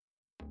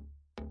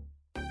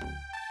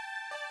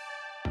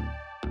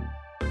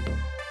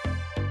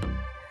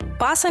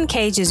Boss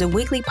Uncaged is a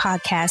weekly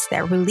podcast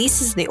that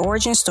releases the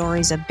origin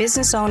stories of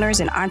business owners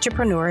and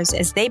entrepreneurs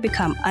as they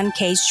become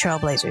uncaged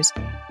trailblazers.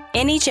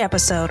 In each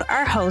episode,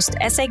 our host,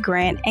 S.A.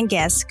 Grant, and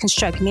guests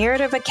construct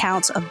narrative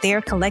accounts of their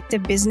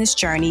collective business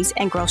journeys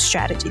and growth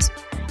strategies.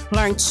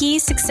 Learn key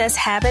success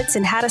habits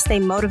and how to stay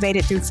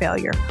motivated through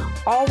failure,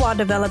 all while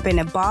developing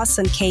a Boss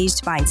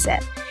Uncaged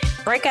mindset.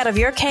 Break out of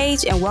your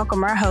cage and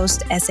welcome our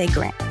host, S.A.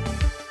 Grant.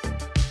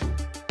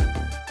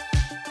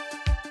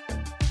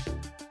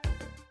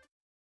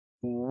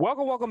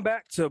 Welcome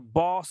back to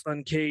Boss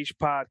Uncaged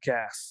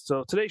podcast.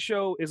 So today's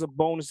show is a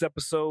bonus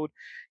episode.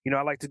 You know,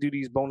 I like to do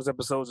these bonus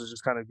episodes to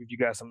just kind of give you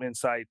guys some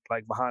insight,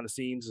 like behind the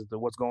scenes as to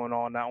what's going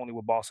on, not only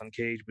with Boss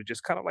Uncaged, but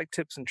just kind of like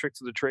tips and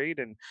tricks of the trade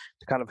and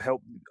to kind of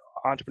help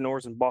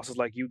entrepreneurs and bosses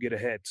like you get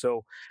ahead.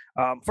 So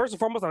first and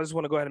foremost, I just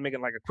want to go ahead and make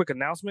it like a quick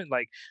announcement.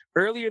 Like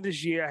earlier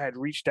this year, I had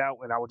reached out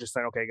and I was just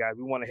saying, okay, guys,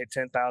 we want to hit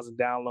 10,000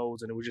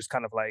 downloads. And it was just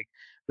kind of like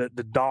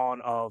the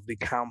dawn of the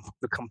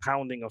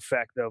compounding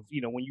effect of,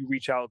 you know, when you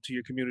reach out to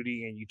your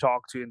community and you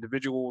talk to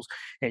individuals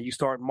and you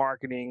start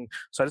marketing.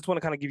 So I just want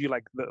to kind of give you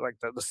like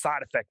the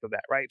side effect of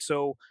that, right?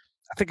 So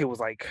I think it was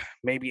like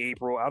maybe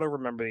April. I don't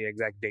remember the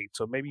exact date.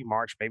 So maybe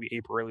March, maybe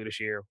April early this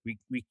year,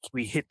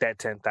 we hit that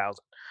 10,000.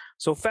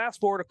 So fast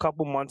forward a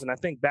couple months, and I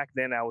think back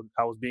then I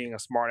was being a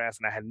smart ass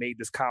and I had made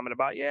this comment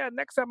about, yeah,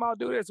 next time I'll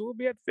do this, we'll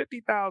be at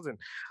 50,000.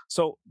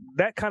 So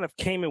that kind of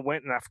came and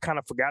went, and I kind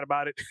of forgot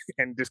about it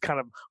and just kind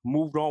of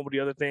moved on with the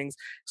other things.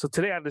 So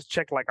today I just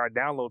checked like our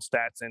download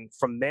stats, and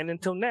from then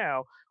until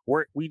now,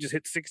 we just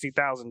hit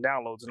 60,000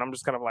 downloads. And I'm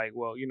just kind of like,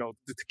 well, you know,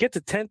 to get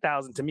to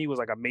 10,000 to me was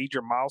like a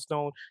major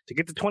milestone. To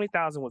get to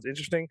 20,000 was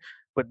interesting.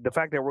 But the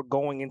fact that we're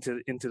going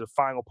into the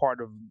final part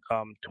of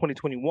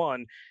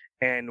 2021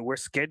 and we're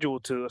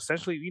scheduled to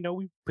essentially, you know,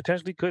 we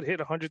potentially could hit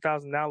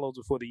 100,000 downloads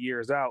before the year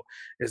is out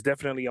is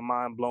definitely a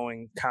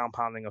mind-blowing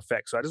compounding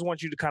effect. So I just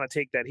want you to kind of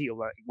take that heel.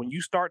 Like when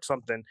you start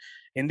something,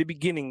 in the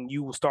beginning,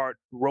 you will start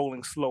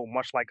rolling slow,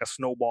 much like a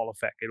snowball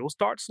effect. It will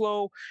start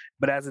slow,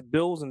 but as it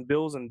builds and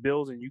builds and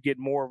builds and you get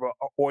more of an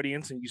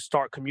audience and you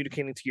start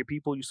communicating to your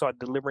people, you start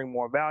delivering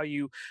more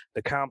value,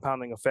 the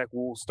compounding effect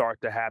will start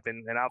to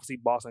happen. And obviously,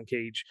 Boss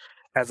Uncaged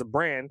as a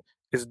brand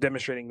is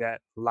demonstrating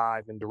that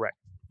live and direct.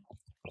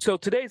 So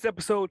today's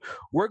episode,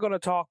 we're going to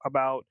talk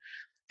about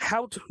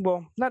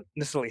not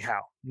necessarily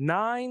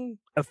 9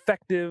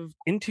 effective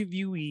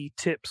interviewee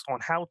tips on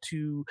how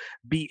to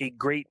be a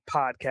great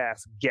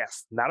podcast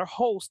guest, not a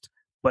host,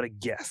 but a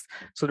guest.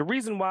 So the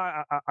reason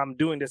why I'm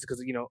doing this is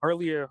because, you know,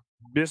 earlier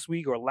this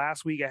week or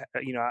last week,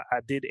 I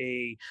did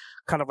a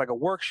kind of like a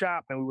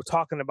workshop and we were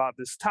talking about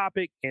this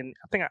topic. And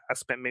I think I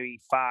spent maybe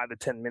 5 to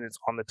 10 minutes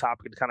on the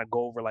topic to kind of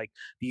go over like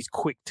these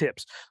quick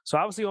tips. So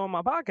obviously on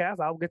my podcast,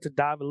 I'll get to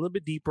dive a little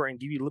bit deeper and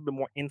give you a little bit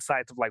more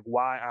insights of like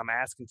why I'm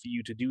asking for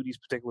you to do these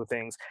particular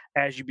things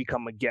as you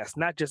become a guest,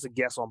 not just a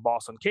guest on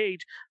Boss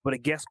Uncaged, but a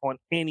guest on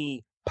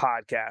any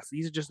podcast.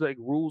 These are just like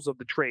rules of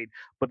the trade,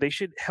 but they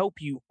should help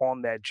you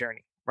on that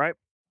journey. Right.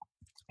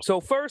 So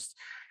first,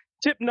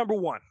 tip number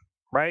 1,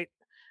 right?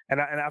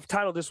 And I've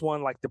titled this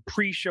one like the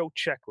pre-show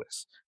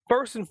checklist.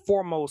 First and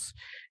foremost,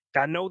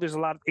 I know there's a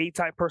lot of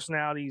A-type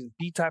personalities,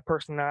 B-type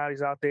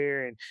personalities out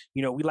there. And,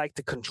 you know, we like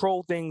to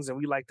control things and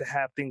we like to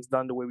have things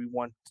done the way we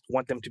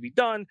want them to be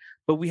done.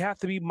 But we have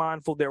to be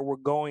mindful that we're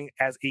going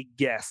as a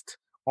guest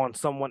on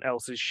someone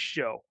else's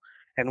show.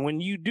 And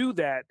when you do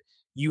that,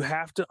 you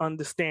have to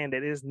understand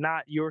that it is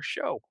not your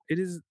show. It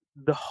is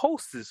the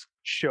host's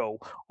show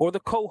or the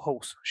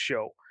co-host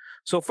show.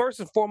 So first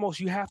and foremost,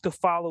 you have to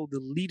follow the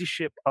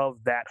leadership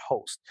of that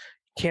host.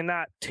 You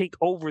cannot take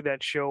over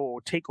that show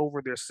or take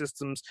over their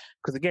systems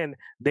because, again,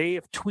 they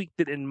have tweaked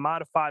it and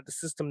modified the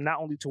system not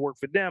only to work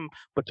for them,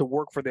 but to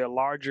work for their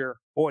larger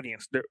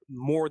audience. They're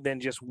more than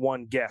just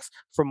one guest,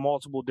 from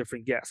multiple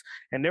different guests.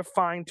 And they're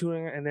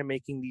fine-tuning and they're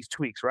making these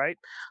tweaks, right?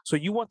 So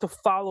you want to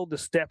follow the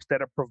steps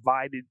that are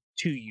provided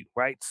to you,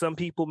 right? Some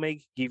people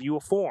may give you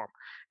a form.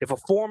 If a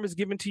form is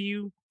given to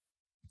you,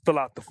 fill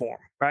out the form,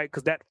 right?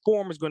 Because that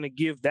form is going to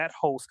give that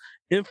host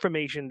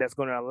information that's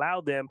going to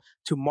allow them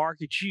to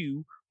market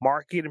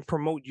and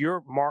promote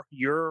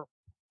your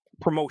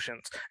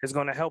promotions. It's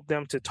going to help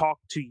them to talk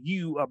to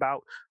you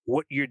about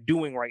what you're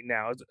doing right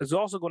now. It's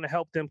also going to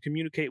help them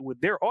communicate with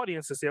their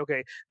audience to say,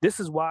 okay, this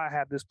is why I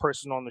have this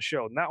person on the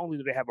show. Not only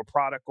do they have a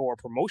product or a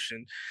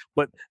promotion,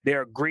 but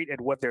they're great at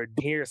what they're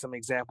doing. Here are some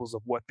examples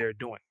of what they're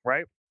doing,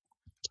 right?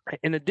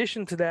 In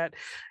addition to that,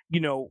 you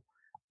know,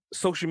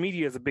 social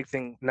media is a big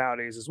thing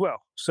nowadays as well.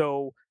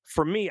 So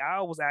for me, I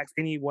always ask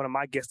any one of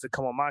my guests to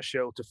come on my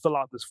show to fill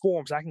out this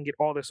form so I can get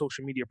all their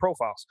social media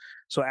profiles.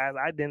 So as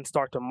I then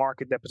start to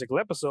market that particular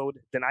episode,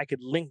 then I could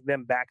link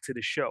them back to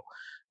the show.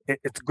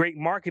 It's great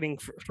marketing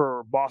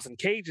for Boss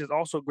Uncaged. It's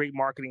also great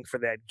marketing for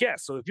that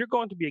guest. So if you're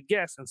going to be a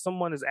guest and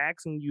someone is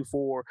asking you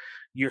for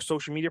your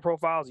social media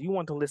profiles, you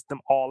want to list them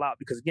all out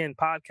because, again,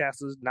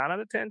 podcasters, 9 out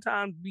of 10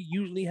 times, we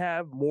usually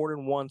have more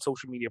than one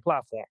social media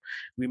platform.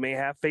 We may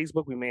have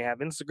Facebook, we may have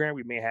Instagram,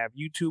 we may have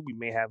YouTube, we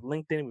may have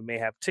LinkedIn, we may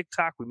have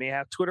TikTok, we may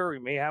have Twitter, we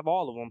may have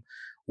all of them.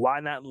 Why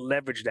not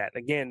leverage that?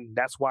 Again,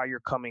 that's why you're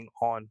coming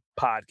on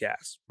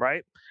podcasts,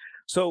 right?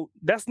 So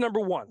that's number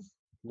one.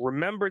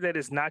 Remember that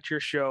it's not your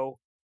show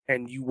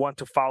and you want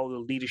to follow the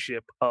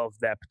leadership of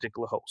that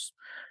particular host.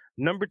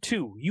 Number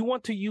two, you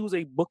want to use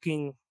a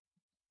booking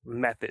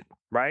method,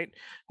 right?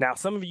 Now,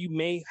 some of you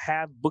may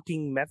have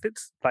booking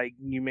methods, like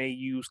you may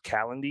use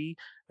Calendly.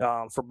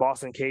 For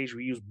Boss Uncaged,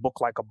 we use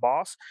Book Like a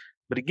Boss.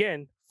 But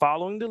again,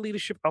 following the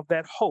leadership of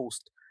that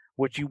host,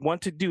 what you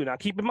want to do, now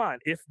keep in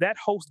mind, if that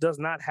host does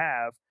not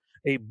have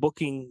a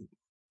booking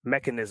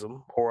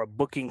mechanism or a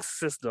booking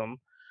system,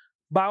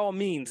 by all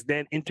means,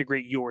 then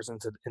integrate yours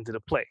into the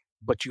play.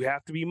 But you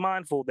have to be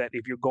mindful that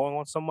if you're going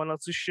on someone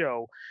else's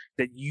show,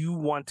 that you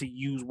want to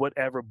use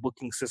whatever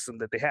booking system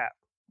that they have.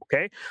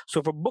 Okay.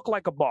 So for Book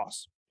Like a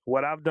Boss,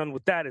 what I've done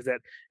with that is that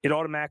it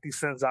automatically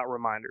sends out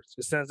reminders.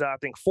 It sends out, I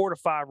think, 4 to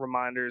 5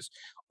 reminders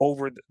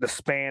over the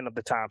span of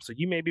the time. So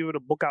you may be able to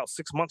book out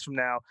 6 months from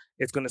now.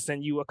 It's going to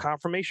send you a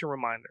confirmation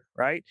reminder,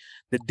 right?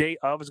 The day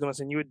of is going to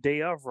send you a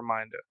day of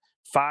reminder.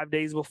 5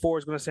 days before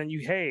is going to send you,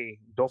 hey,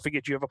 don't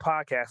forget you have a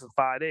podcast in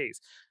 5 days.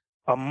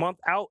 A month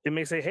out, it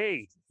may say,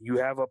 hey, you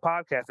have a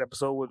podcast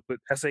episode with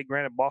S.A.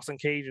 Grant and Boss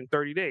Uncaged in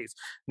 30 days.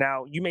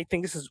 Now, you may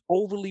think this is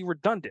overly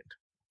redundant,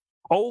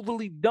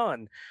 overly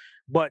done,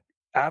 but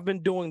I've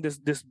been doing this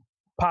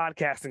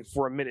podcasting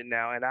for a minute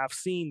now, and I've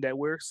seen that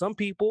where some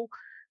people,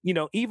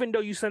 even though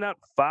you send out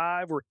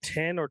 5 or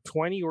 10 or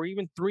 20 or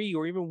even 3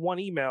 or even 1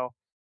 email,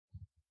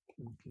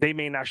 they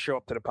may not show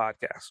up to the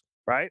podcast,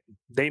 right?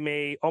 They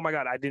may, oh my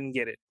God, I didn't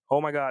get it. Oh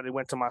my God, it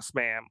went to my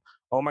spam.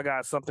 Oh my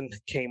God, something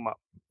came up.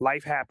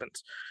 Life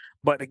happens.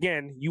 But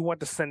again, you want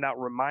to send out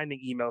reminding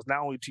emails, not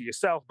only to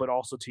yourself, but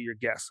also to your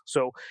guests.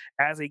 So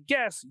as a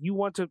guest, you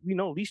want to,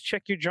 at least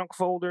check your junk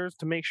folders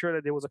to make sure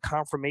that there was a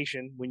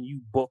confirmation when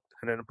you booked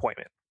an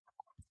appointment.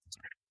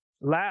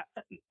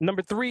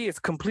 Number 3 is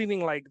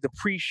completing like the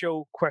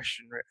pre-show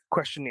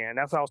questionnaire. And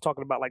that's how I was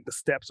talking about, like the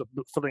steps of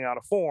filling out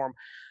a form.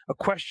 A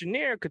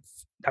questionnaire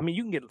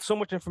you can get so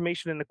much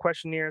information in the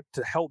questionnaire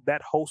to help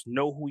that host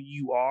know who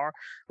you are.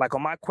 Like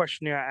on my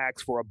questionnaire, I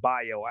ask for a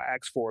bio, I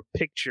ask for a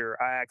picture,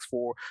 I ask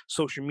for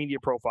social media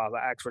profiles,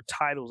 I ask for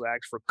titles, I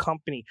ask for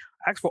company,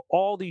 I ask for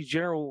all these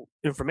general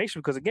information.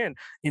 Because again,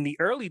 in the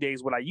early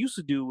days, what I used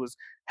to do was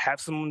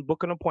have someone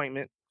book an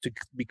appointment to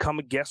become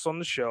a guest on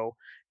the show.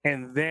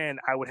 And then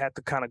I would have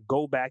to kind of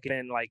go back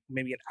in like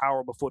maybe an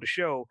hour before the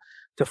show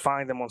to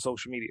find them on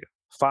social media,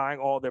 find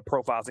all their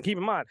profiles. And keep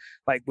in mind,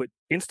 like with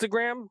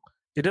Instagram,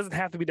 it doesn't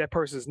have to be that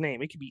person's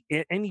name. It could be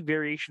any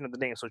variation of the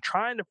name. So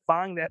trying to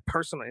find that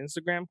person on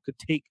Instagram could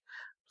take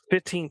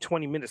 15,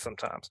 20 minutes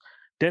sometimes.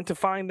 Then to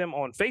find them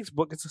on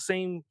Facebook, it's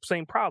the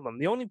same problem.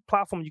 The only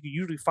platform you can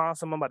usually find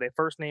someone by their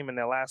first name and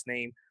their last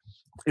name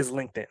is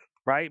LinkedIn,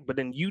 right? But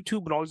then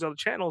YouTube and all these other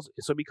channels,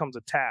 so it becomes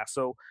a task.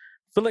 So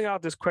filling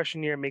out this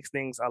questionnaire makes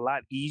things a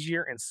lot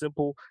easier and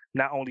simple,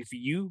 not only for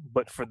you,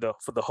 but for the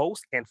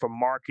host and for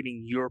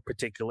marketing your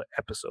particular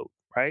episode,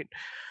 right?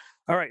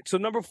 All right, so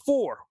number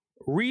 4,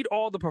 read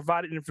all the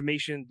provided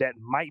information that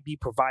might be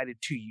provided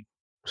to you.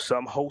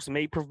 Some hosts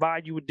may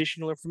provide you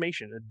additional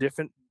information,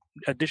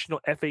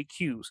 additional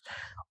FAQs.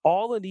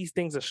 All of these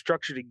things are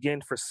structured, again,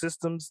 for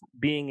systems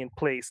being in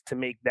place to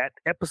make that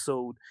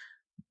episode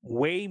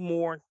way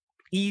more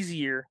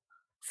easier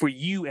for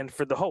you and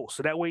for the host.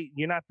 So that way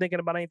you're not thinking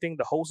about anything.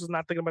 The host is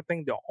not thinking about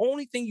anything. The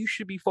only thing you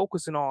should be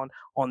focusing on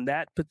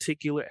that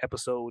particular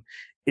episode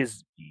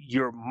is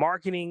your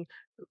marketing,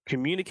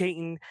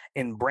 communicating,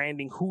 and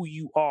branding who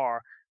you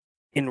are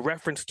in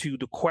reference to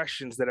the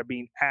questions that are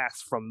being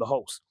asked from the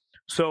host.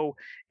 So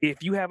if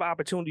you have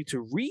opportunity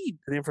to read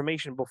the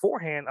information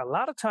beforehand, a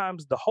lot of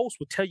times the host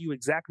will tell you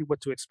exactly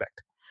what to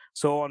expect.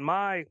 So on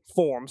my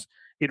forms,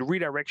 it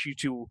redirects you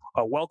to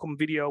a welcome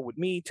video with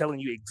me telling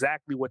you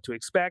exactly what to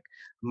expect,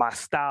 my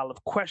style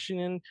of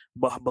questioning.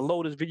 But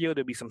below this video,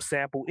 there'll be some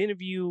sample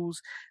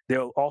interviews.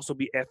 There'll also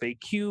be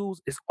FAQs.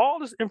 It's all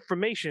this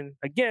information.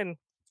 Again,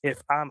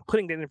 if I'm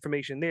putting that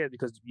information there,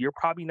 because you're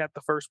probably not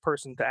the first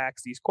person to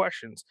ask these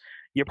questions.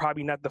 You're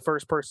probably not the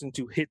first person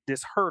to hit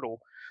this hurdle.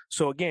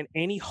 So again,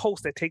 any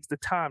host that takes the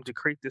time to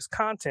create this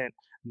content,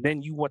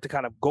 then you want to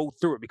kind of go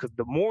through it, because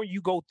the more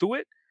you go through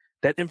it,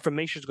 that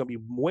information is going to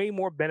be way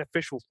more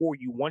beneficial for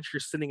you once you're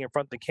sitting in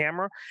front of the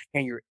camera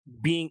and you're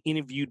being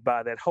interviewed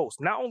by that host.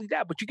 Not only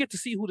that, but you get to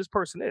see who this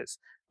person is.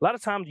 A lot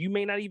of times you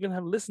may not even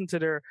have listened to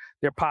their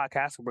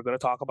podcast. And we're going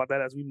to talk about that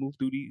as we move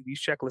through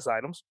these checklist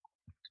items.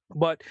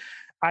 But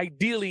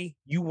ideally,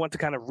 you want to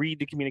kind of read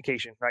the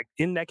communication, right?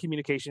 In that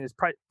communication is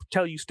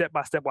tell you step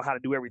by step on how to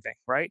do everything,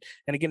 right?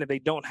 And again, if they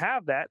don't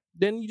have that,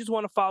 then you just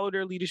want to follow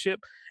their leadership,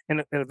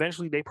 and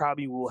eventually they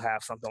probably will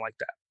have something like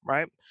that,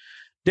 right?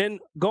 Then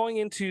going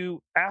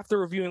into, after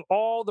reviewing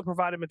all the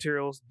provided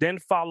materials, then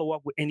follow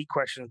up with any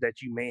questions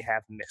that you may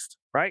have missed,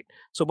 right?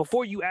 So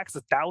before you ask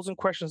 1,000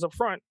 questions up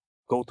front,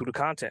 go through the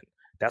content.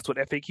 That's what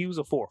FAQs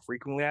are for,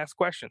 frequently asked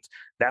questions.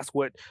 That's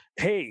what,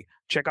 hey,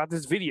 check out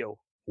this video,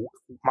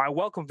 my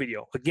welcome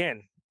video.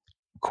 Again,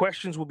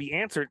 questions will be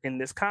answered in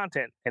this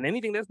content, and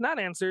anything that's not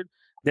answered,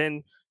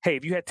 Then, hey,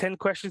 if you had 10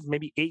 questions,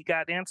 maybe 8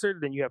 got answered,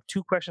 then you have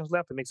 2 questions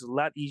left. It makes it a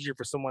lot easier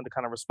for someone to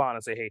kind of respond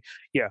and say, hey,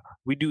 yeah,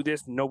 we do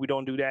this. No, we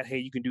don't do that. Hey,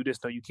 you can do this.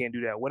 No, you can't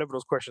do that. Whatever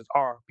those questions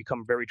are,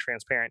 become very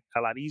transparent,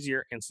 a lot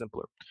easier and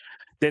simpler.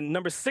 Then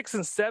number 6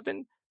 and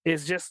 7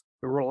 is just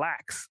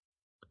relax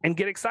and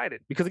get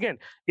excited. Because again,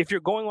 if you're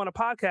going on a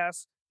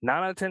podcast,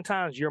 9 out of 10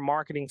 times you're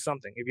marketing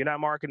something. If you're not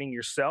marketing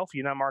yourself,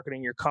 you're not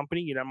marketing your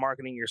company, you're not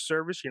marketing your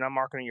service, you're not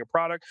marketing your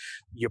product,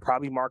 you're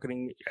probably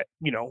marketing,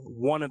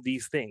 one of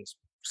these things.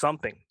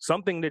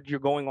 Something that you're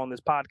going on this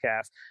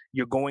podcast,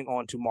 you're going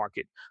on to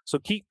market. So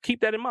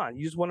keep that in mind.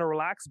 You just want to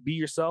relax, be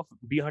yourself,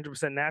 be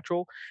 100%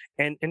 natural,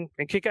 and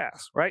kick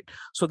ass, right?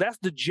 So that's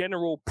the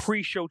general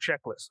pre-show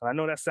checklist. I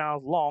know that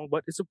sounds long,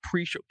 but it's a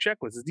pre-show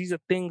checklist. These are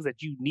things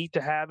that you need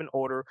to have in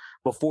order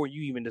before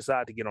you even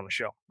decide to get on the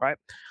show, right?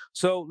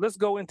 So let's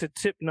go into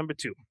tip number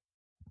 2.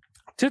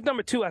 Tip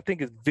number 2, I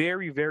think, is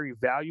very, very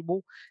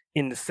valuable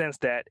in the sense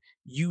that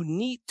you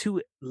need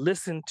to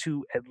listen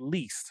to at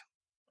least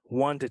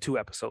 1 to 2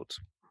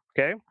 episodes.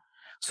 Okay.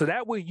 So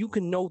that way you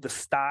can know the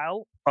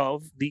style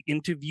of the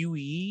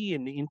interviewee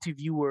and the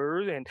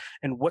interviewer and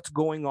what's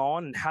going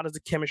on and how does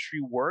the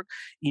chemistry work.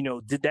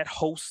 Did that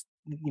host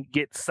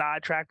get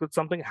sidetracked with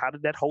something? How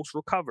did that host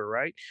recover,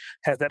 right?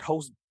 Has that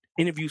host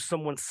interviewed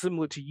someone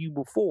similar to you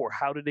before?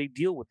 How did they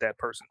deal with that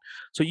person?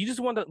 So you just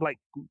want to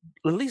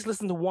at least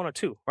listen to 1 or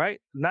 2, right?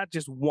 Not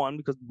just 1,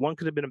 because 1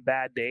 could have been a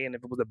bad day. And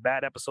if it was a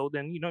bad episode,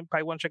 then, you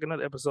probably want to check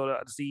another episode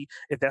out to see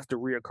if that's the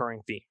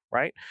reoccurring theme,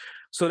 right?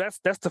 So that's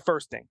the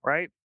first thing,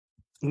 right?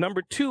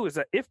 Number 2 is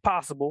that if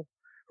possible,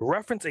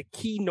 reference a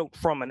keynote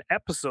from an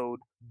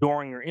episode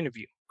during your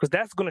interview, because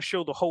that's going to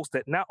show the host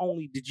that not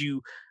only did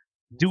you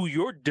do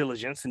your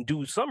diligence and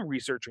do some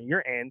research on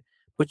your end,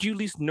 but you at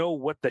least know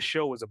what the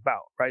show is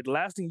about, right? The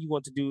last thing you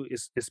want to do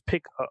is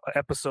pick an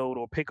episode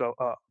or pick a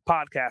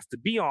podcast to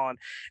be on,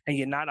 and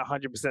you're not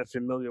 100%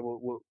 familiar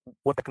with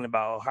what they're talking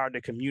about, or how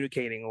they're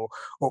communicating,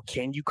 or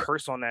can you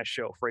curse on that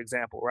show, for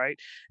example, right?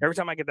 Every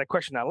time I get that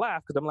question, I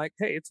laugh because I'm like,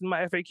 hey, it's in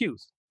my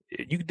FAQs.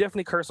 You can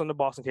definitely curse on the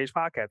Boston Cage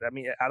podcast. I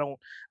mean, I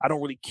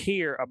don't really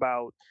care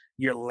about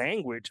your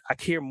language. I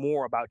care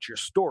more about your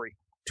story.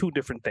 2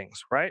 different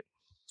things, right?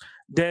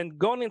 Then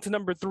going into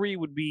number 3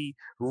 would be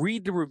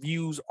read the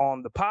reviews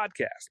on the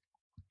podcast.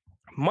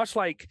 Much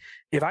like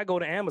if I go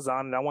to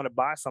Amazon and I want to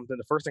buy something,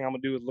 the first thing I'm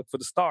going to do is look for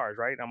the stars,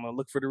 right? I'm going to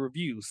look for the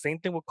reviews. Same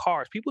thing with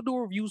cars. People do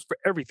reviews for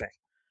everything.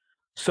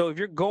 So if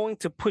you're going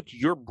to put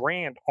your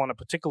brand on a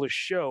particular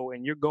show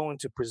and you're going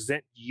to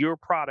present your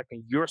product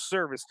and your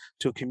service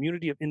to a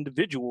community of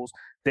individuals,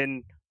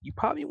 then you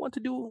probably want to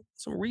do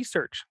some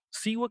research,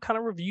 see what kind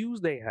of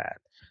reviews they had.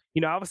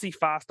 Obviously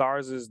 5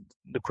 stars is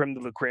the creme de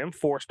la creme.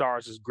 4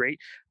 stars is great.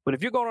 But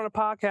if you're going on a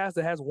podcast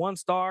that has 1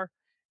 star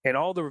and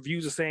all the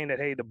reviews are saying that,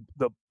 hey,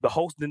 the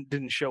host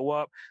didn't show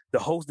up, the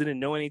host didn't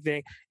know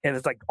anything, and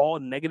it's like all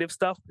negative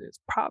stuff, it's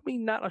probably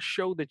not a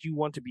show that you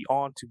want to be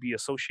on to be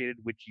associated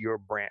with your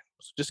brand.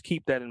 So just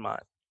keep that in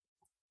mind.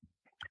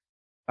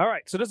 All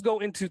right, so let's go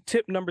into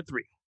tip number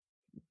 3.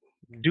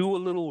 Do a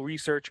little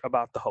research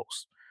about the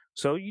host.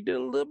 So you did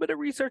a little bit of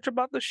research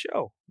about the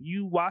show.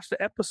 You watched an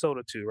episode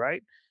or 2,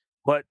 right?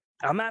 But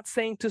I'm not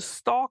saying to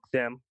stalk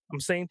them. I'm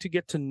saying to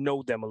get to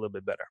know them a little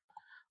bit better.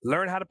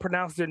 Learn how to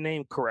pronounce their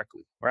name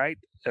correctly, right?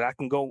 And I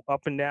can go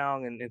up and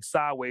down and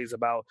sideways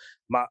about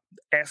my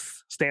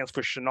S stands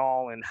for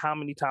Chanel and how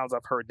many times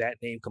I've heard that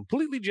name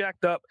completely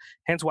jacked up.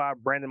 Hence why I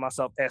branded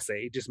myself SA.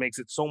 It just makes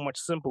it so much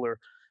simpler.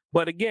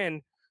 But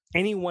again,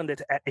 anyone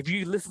that, if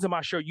you listen to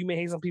my show, you may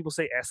hear some people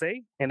say SA,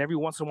 and every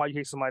once in a while you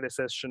hear somebody that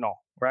says Chanel,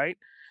 right?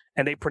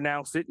 And they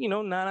pronounce it,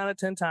 9 out of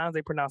 10 times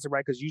they pronounce it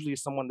right, because usually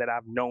it's someone that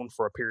I've known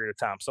for a period of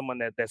time, someone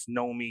that's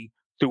known me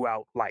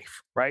throughout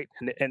life, right?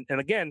 And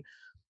again,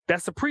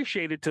 that's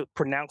appreciated to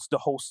pronounce the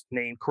host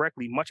name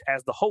correctly, much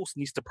as the host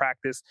needs to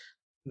practice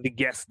the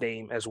guest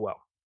name as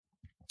well.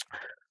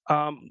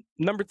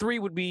 Number 3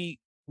 would be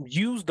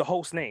use the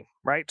host name,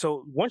 right?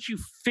 So once you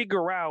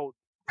figure out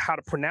how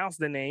to pronounce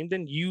the name,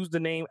 then use the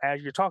name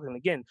as you're talking.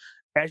 Again,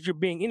 as you're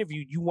being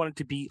interviewed, you want it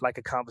to be like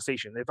a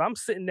conversation. If I'm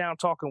sitting down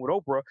talking with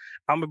Oprah,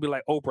 I'm going to be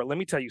like, Oprah, let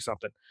me tell you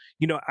something,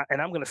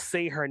 and I'm going to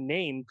say her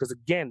name because,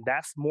 again,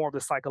 that's more of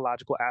the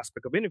psychological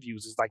aspect of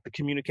interviews. It's like the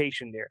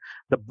communication there.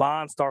 The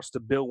bond starts to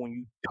build when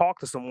you talk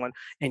to someone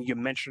and you're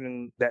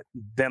mentioning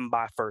them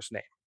by first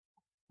name.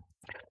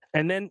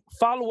 And then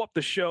follow up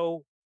the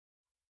show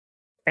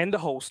and the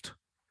host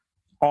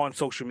on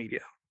social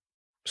media.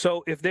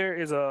 So if there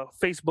is a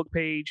Facebook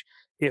page,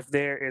 if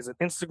there is an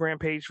Instagram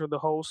page for the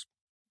host,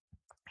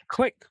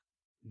 click,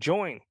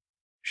 join,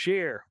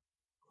 share,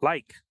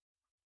 like,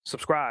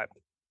 subscribe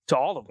to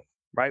all of them,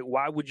 right?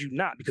 Why would you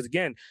not? Because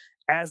again,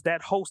 as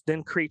that host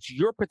then creates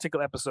your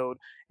particular episode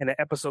and the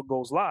episode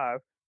goes live,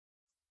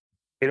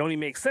 it only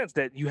makes sense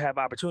that you have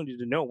opportunity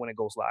to know when it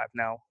goes live.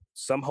 Now,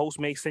 some hosts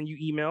may send you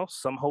emails.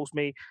 Some hosts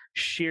may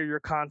share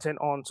your content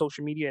on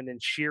social media and then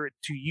share it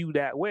to you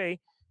that way.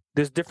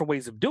 There's different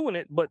ways of doing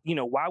it, but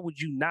why would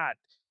you not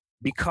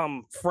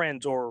become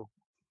friends or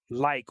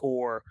like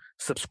or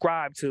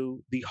subscribe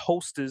to the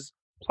host's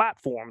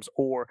platforms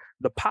or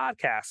the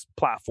podcast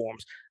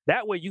platforms.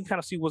 That way you can kind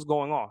of see what's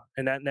going on.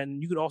 And then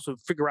you can also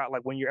figure out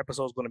like when your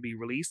episode is going to be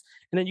released.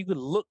 And then you can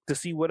look to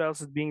see what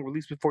else is being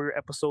released before your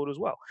episode as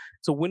well.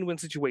 It's a win-win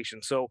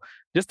situation. So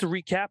just to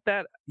recap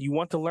that, you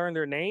want to learn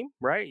their name,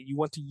 right? You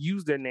want to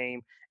use their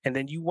name, and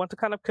then you want to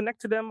kind of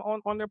connect to them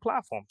on their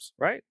platforms,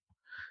 right?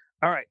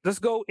 All right, let's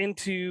go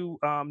into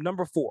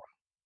number 4.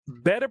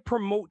 Better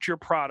promote your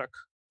product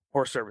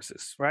or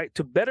services, right?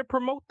 To better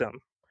promote them,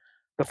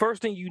 the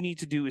first thing you need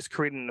to do is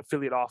create an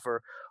affiliate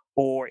offer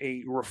or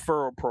a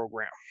referral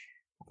program.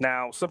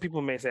 Now, some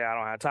people may say, I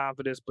don't have time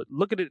for this, but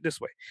look at it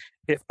this way.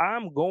 If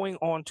I'm going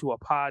on to a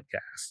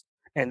podcast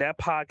and that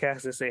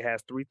podcast, let's say,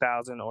 has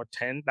 3,000 or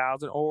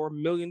 10,000 or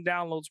 1 million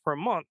downloads per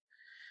month,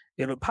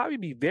 it'll probably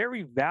be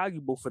very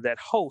valuable for that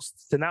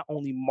host to not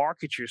only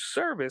market your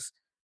service,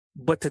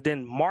 but to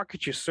then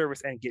market your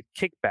service and get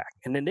kickback.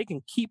 And then they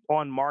can keep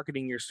on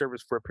marketing your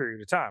service for a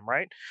period of time,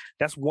 right?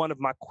 That's one of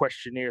my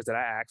questionnaires that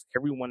I ask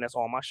everyone that's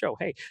on my show.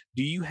 Hey,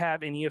 do you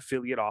have any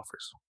affiliate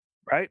offers,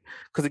 right?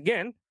 Because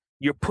again,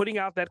 you're putting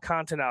out that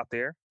content out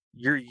there.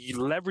 You're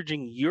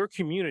leveraging your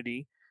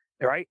community,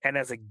 right? And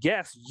as a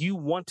guest, you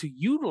want to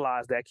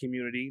utilize that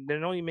community. Then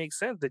it only makes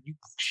sense that you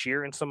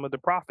share in some of the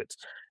profits.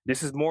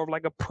 This is more of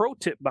like a pro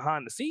tip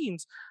behind the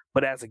scenes.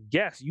 But as a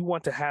guest, you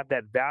want to have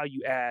that value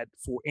add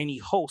for any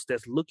host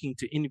that's looking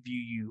to interview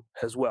you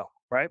as well,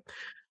 right?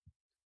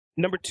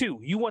 Number 2,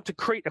 you want to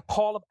create a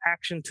call of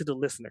action to the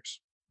listeners.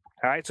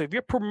 All right. So if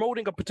you're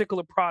promoting a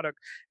particular product,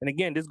 and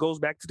again, this goes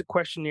back to the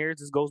questionnaires,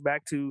 this goes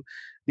back to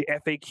the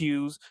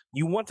FAQs,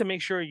 you want to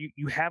make sure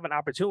you have an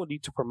opportunity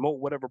to promote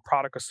whatever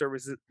product or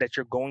services that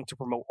you're going to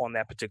promote on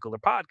that particular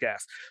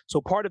podcast. So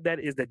part of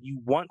that is that you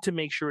want to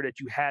make sure that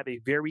you have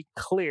a very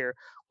clear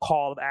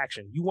call of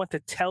action. You want to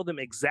tell them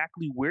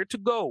exactly where to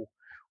go,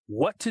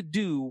 what to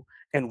do,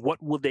 and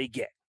what will they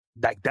get.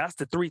 Like that's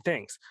the 3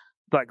 things.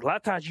 Like a lot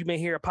of times you may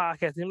hear a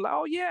podcast and you're like,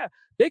 oh yeah,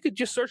 they could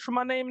just search for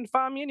my name and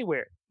find me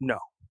anywhere. No.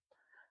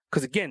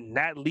 Because again,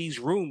 that leaves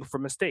room for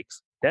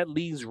mistakes. That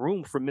leaves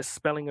room for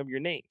misspelling of your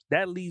name.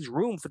 That leaves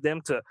room for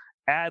them to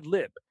ad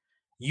lib.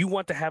 You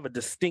want to have a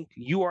distinct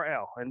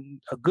URL.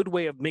 And a good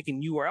way of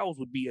making URLs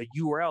would be a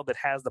URL that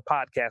has the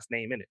podcast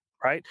name in it,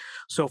 right?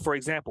 So for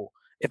example,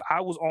 if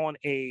I was on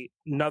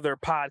another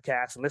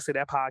podcast, and let's say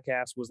that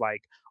podcast was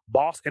like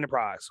Boss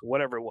Enterprise,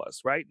 whatever it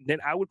was, right? Then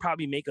I would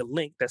probably make a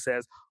link that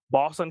says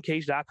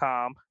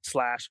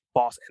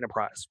bossuncaged.com/Boss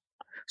Enterprise.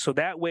 So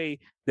that way,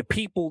 the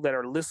people that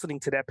are listening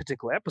to that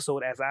particular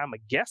episode, as I'm a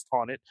guest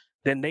on it,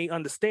 then they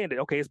understand it.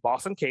 Okay, it's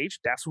Boss Uncaged.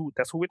 That's who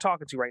we're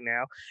talking to right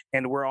now,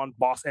 and we're on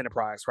Boss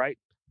Enterprise, right?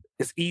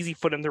 It's easy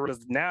for them to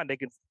now they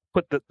can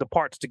put the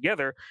parts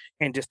together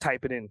and just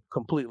type it in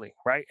completely,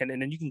 right? And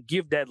then you can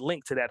give that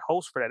link to that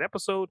host for that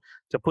episode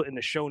to put in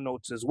the show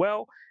notes as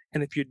well.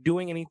 And if you're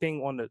doing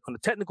anything on the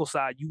technical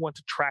side, you want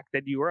to track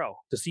that URL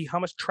to see how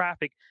much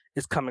traffic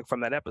is coming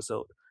from that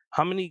episode,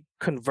 how many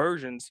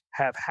conversions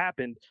have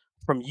happened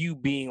from you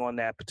being on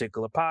that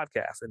particular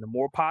podcast. And the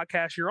more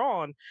podcasts you're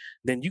on,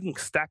 then you can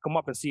stack them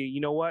up and see,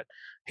 you know what,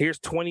 here's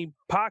 20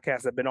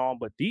 podcasts I've been on,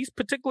 but these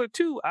particular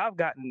 2, I've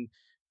gotten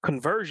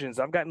conversions,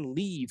 I've gotten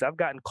leads, I've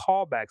gotten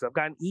callbacks, I've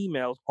gotten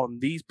emails on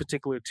these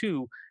particular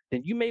 2.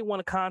 Then you may want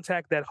to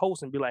contact that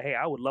host and be like, hey,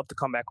 I would love to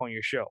come back on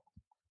your show,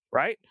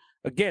 right?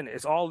 Again,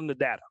 it's all in the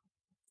data.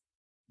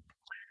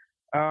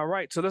 All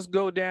right, so let's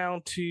go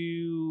down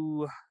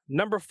to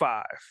number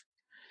 5.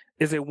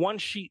 Is a one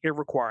sheet a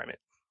requirement?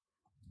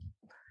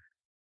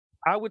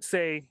 I would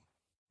say,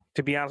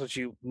 to be honest with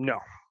you, no.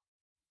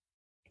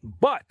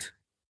 But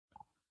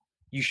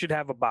you should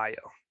have a bio.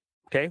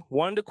 Okay.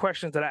 One of the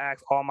questions that I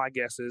ask all my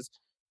guests is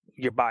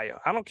your bio.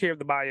 I don't care if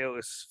the bio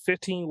is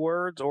 15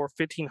 words or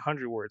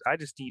 1,500 words. I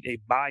just need a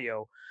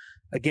bio,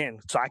 again,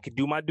 so I can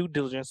do my due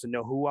diligence to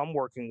know who I'm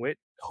working with,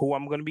 who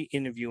I'm going to be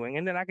interviewing,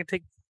 and then I can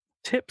take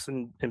tips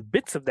and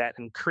bits of that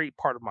and create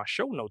part of my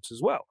show notes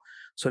as well.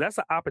 So that's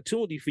an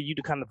opportunity for you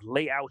to kind of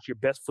lay out your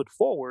best foot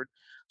forward.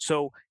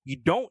 So you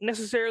don't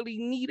necessarily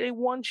need a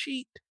one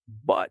sheet,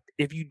 but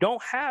if you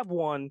don't have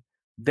one,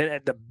 then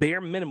at the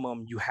bare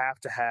minimum, you have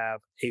to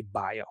have a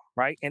bio,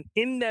 right? And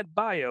in that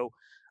bio,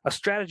 a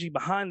strategy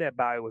behind that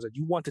bio is that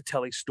you want to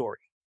tell a story,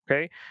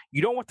 okay?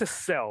 You don't want to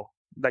sell.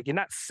 Like you're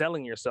not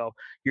selling yourself,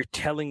 you're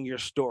telling your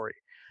story.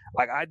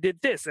 Like I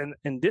did this and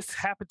this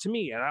happened to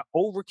me and I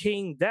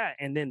overcame that.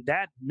 And then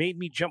that made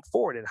me jump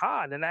forward and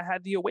then I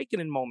had the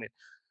awakening moment.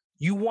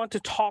 You want to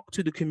talk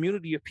to the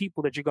community of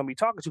people that you're going to be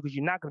talking to because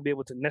you're not going to be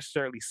able to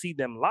necessarily see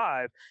them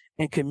live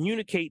and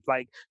communicate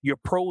like your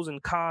pros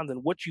and cons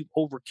and what you've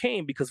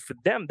overcame, because for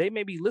them, they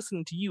may be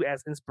listening to you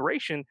as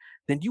inspiration.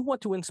 Then you want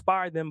to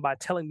inspire them by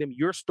telling them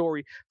your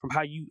story from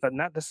how you are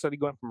not necessarily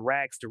going from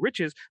rags to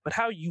riches, but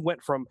how you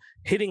went from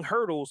hitting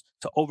hurdles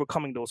to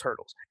overcoming those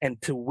hurdles and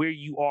to where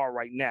you are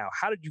right now.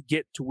 How did you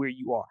get to where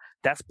you are?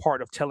 That's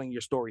part of telling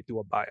your story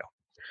through a bio.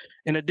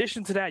 In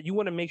addition to that, you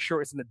want to make sure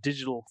it's in a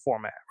digital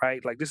format, right?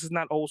 Like this is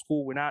not old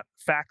school. We're not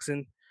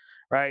faxing,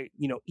 right?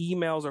 You know,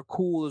 emails are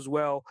cool as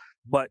well.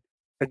 But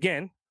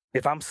again,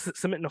 if I'm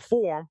submitting a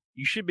form,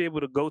 you should be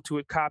able to go to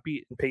it, copy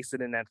it, and paste it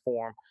in that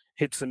form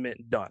hit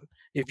submit, done.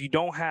 If you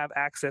don't have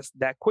access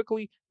that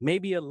quickly,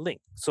 maybe a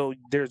link. So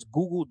there's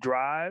Google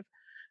Drive,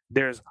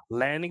 there's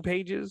landing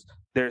pages,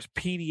 there's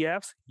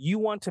PDFs. You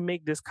want to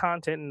make this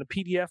content, and the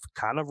PDF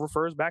kind of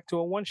refers back to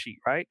a one sheet,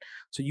 right?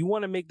 So you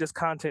want to make this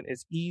content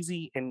as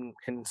easy and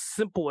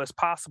simple as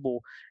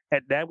possible.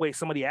 At that way,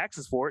 somebody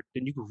asks for it,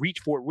 then you can reach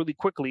for it really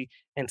quickly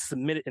and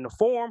submit it in a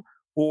form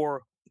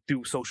or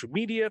through social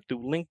media, through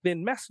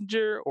LinkedIn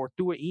Messenger, or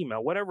through an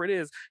email, whatever it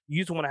is.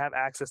 You just want to have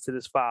access to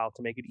this file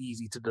to make it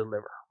easy to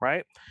deliver,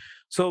 right?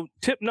 So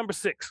tip number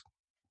 6,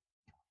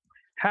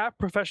 have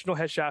professional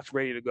headshots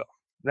ready to go.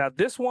 Now,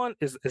 this one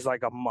is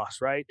like a must,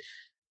 right?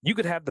 You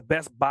could have the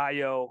best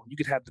bio, you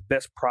could have the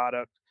best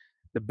product,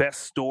 the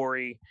best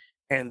story,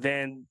 and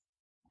then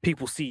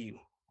people see you.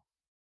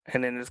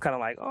 And then it's kind of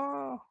like,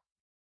 oh,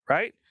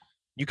 right?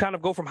 You kind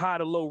of go from high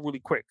to low really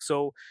quick.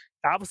 So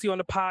obviously on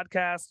the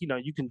podcast,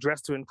 you can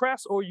dress to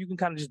impress, or you can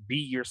kind of just be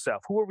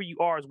yourself. Whoever you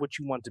are is what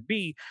you want to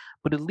be.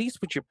 But at least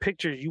with your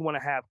pictures, you want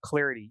to have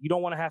clarity. You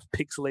don't want to have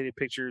pixelated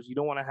pictures. You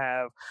don't want to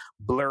have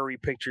blurry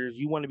pictures.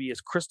 You want to be as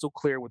crystal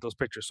clear with those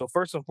pictures. So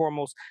first and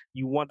foremost,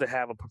 you want to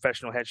have a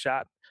professional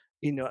headshot.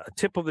 A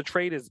tip of the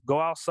trade is go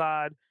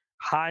outside,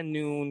 high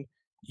noon,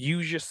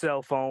 use your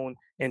cell phone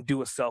and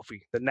do a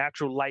selfie. The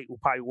natural light will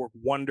probably work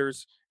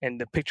wonders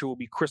and the picture will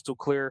be crystal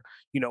clear.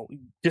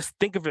 Just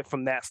think of it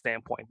from that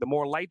standpoint. The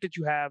more light that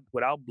you have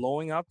without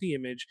blowing out the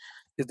image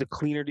is the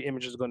cleaner the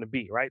image is going to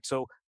be, right?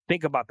 So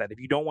think about that. If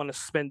you don't want to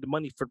spend the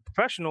money for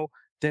professional,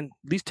 then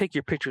at least take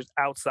your pictures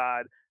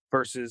outside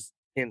versus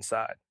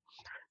inside.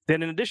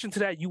 Then in addition to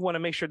that, you want to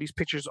make sure these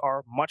pictures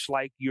are much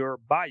like your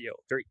bio.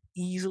 They're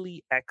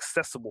easily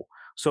accessible.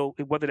 So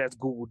whether that's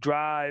Google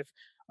Drive,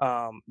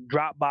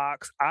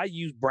 Dropbox, I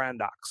use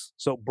Brandox.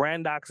 So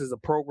Brandox is a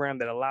program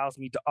that allows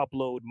me to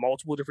upload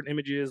multiple different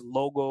images,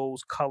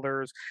 logos,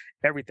 colors,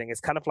 everything.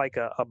 It's kind of like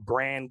a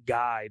brand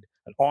guide,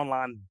 an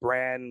online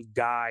brand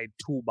guide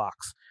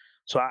toolbox.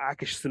 So I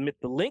can submit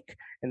the link,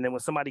 and then when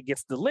somebody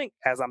gets the link,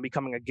 as I'm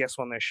becoming a guest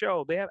on their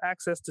show, they have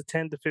access to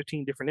 10 to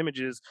 15 different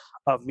images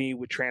of me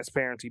with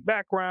transparency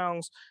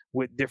backgrounds,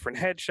 with different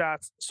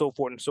headshots, so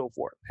forth and so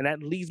forth. And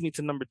that leads me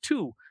to number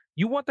 2.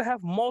 You want to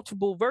have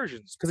multiple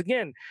versions because,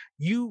 again,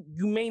 you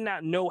may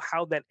not know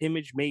how that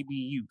image may be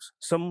used.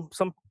 Some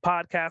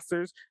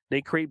podcasters,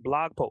 they create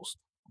blog posts.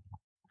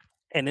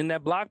 And in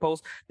that blog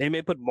post, they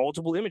may put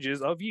multiple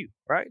images of you,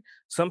 right?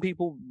 Some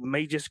people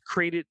may just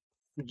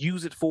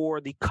use it for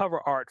the cover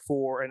art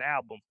for an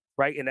album,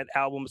 right? And that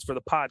album is for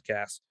the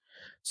podcast.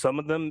 Some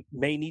of them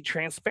may need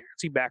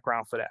transparency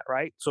background for that,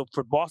 right? So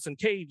for Boston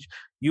Cage,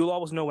 you'll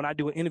always know when I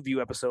do an interview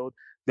episode,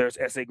 there's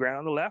S.A. Grant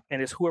on the left,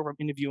 and it's whoever I'm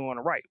interviewing on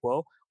the right.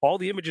 Well, all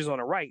the images on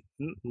the right,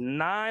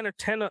 9 or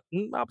 10, I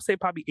would say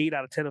probably 8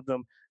 out of 10 of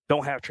them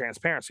don't have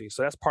transparency.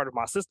 So that's part of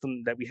my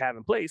system that we have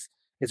in place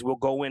is we'll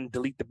go in,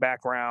 delete the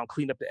background,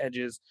 clean up the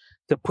edges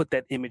to put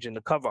that image in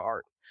the cover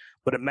art.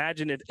 But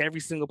imagine if every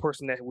single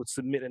person that would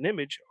submit an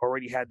image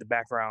already had the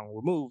background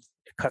removed,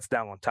 it cuts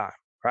down on time,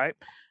 right?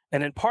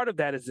 And then part of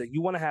that is that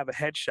you want to have a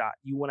headshot.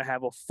 You want to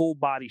have a full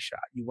body shot.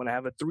 You want to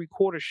have a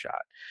 3/4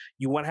 shot.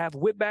 You want to have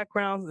with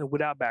backgrounds and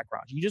without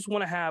backgrounds. You just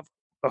want to have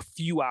a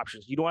few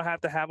options. You don't have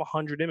to have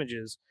 100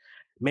 images.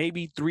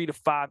 Maybe 3 to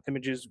 5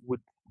 images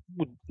would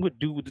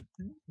do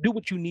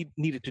what you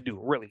needed to do,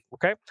 really,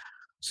 okay?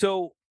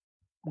 So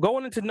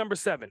going into number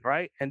 7,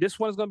 right? And this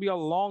one is going to be a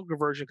longer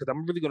version because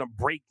I'm really going to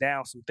break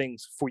down some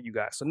things for you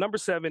guys. So number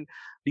 7,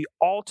 the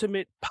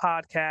ultimate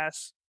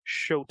podcast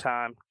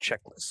showtime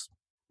checklist,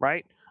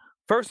 right?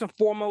 First and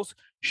foremost,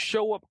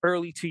 show up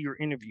early to your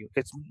interview.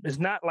 It's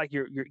not like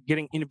you're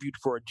getting interviewed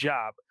for a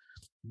job.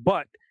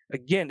 But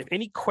again, if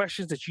any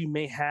questions that you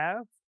may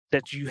have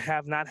that you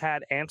have not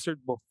had answered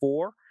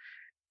before,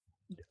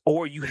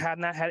 or you have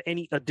not had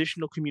any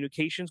additional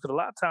communications, because a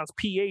lot of times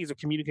PAs are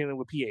communicating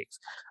with PAs.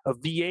 A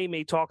VA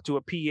may talk to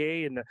a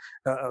PA, and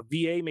a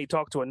VA may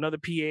talk to another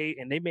PA,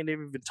 and they may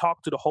never even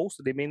talk to the host,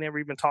 or they may never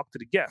even talk to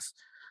the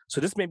guest. So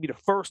this may be the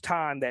first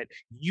time that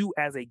you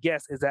as a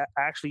guest is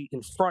actually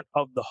in front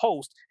of the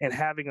host and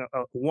having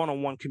a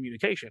one-on-one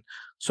communication.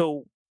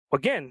 So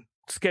again,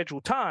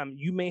 scheduled time,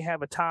 you may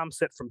have a time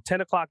set from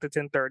 10 o'clock to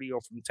 10:30 or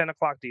from 10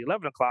 o'clock to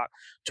 11 o'clock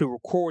to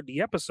record the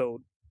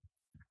episode.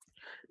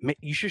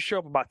 You should show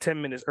up about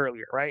 10 minutes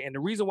earlier, right? And the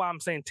reason why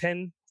I'm saying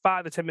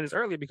 5 to 10 minutes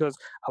earlier, because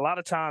a lot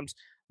of times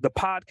the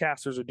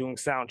podcasters are doing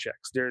sound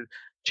checks. They're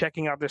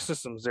checking out their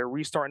systems. They're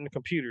restarting the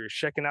computers,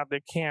 checking out their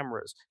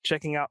cameras,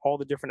 checking out all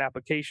the different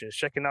applications,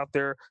 checking out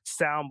their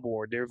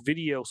soundboard, their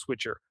video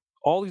switcher.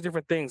 All these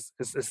different things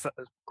is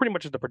pretty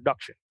much the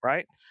production,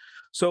 right?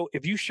 So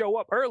if you show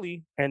up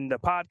early and the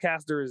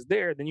podcaster is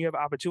there, then you have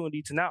an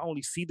opportunity to not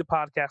only see the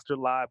podcaster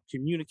live,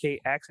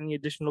 communicate, ask any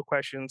additional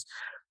questions,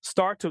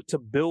 start to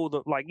build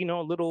a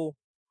little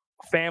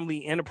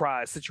family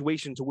enterprise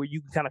situation to where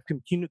you can kind of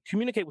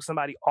communicate with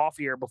somebody off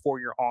air before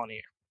you're on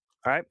air.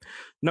 All right.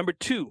 Number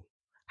 2,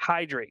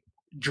 hydrate.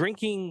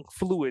 Drinking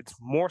fluids,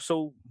 more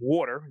so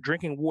water.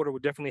 Drinking water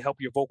would definitely help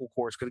your vocal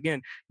cords because,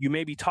 again, you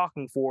may be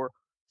talking for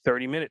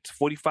 30 minutes,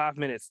 45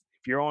 minutes.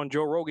 If you're on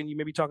Joe Rogan, you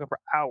may be talking for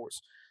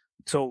hours.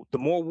 So the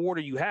more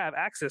water you have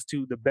access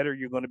to, the better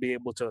you're going to be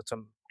able to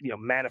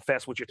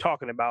manifest what you're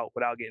talking about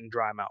without getting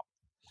dry mouth.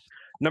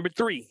 Number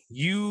 3,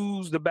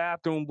 use the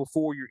bathroom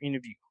before your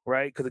interview,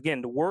 right? Because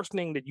again, the worst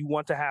thing that you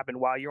want to happen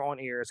while you're on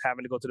air is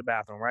having to go to the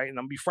bathroom, right? And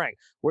I'm gonna be frank,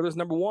 whether it's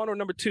number 1 or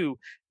number 2,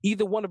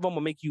 either one of them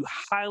will make you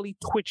highly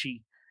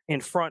twitchy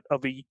in front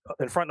of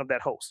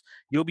that host.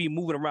 You'll be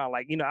moving around,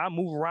 like, I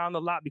move around a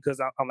lot because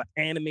I'm an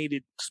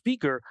animated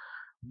speaker.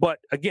 But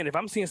again, if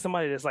I'm seeing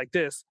somebody that's like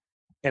this,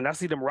 and I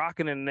see them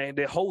rocking and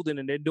they're holding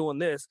and they're doing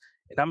this,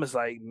 and I'm just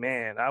like,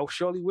 man, I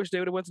surely wish they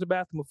would have went to the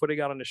bathroom before they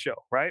got on the show,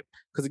 right?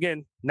 Because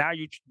again, now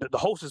the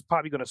host is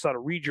probably going to sort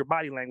of read your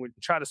body language,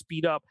 try to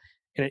speed up,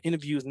 and an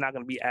interview is not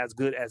going to be as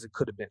good as it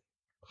could have been.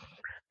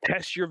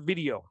 Test your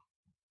video,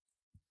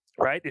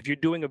 right? If you're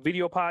doing a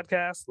video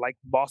podcast like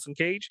Boss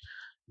Uncaged,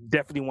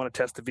 definitely want to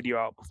test the video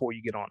out before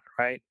you get on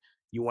it, right?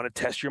 You want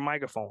to test your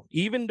microphone.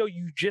 Even though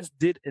you just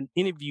did an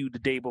interview the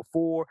day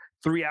before,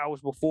 3 hours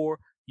before,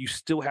 you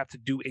still have to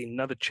do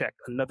another check,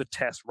 another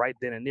test right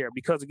then and there.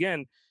 Because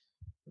again,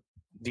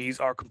 these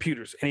are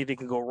computers. Anything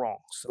can go wrong.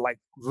 So like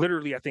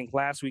literally, I think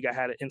last week I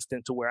had an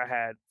instance to where I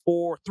had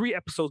 3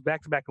 episodes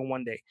back to back in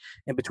one day.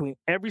 And between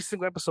every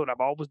single episode, I've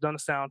always done a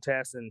sound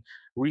test and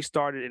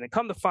restarted. And then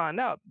come to find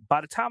out,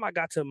 by the time I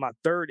got to my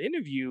 3rd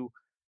interview,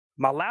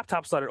 my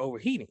laptop started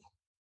overheating.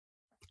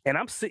 And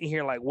I'm sitting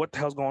here like, what the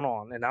hell's going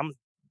on? And I'm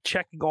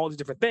checking all these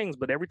different things.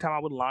 But every time I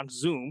would launch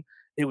Zoom,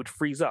 it would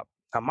freeze up.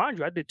 Now, mind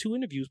you, I did 2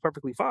 interviews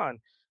perfectly fine.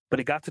 But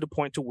it got to the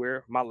point to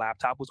where my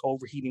laptop was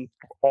overheating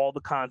all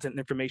the content and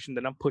information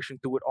that I'm pushing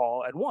through it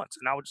all at once.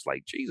 And I was just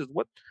like, Jesus,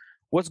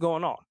 what's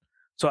going on?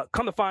 So I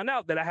come to find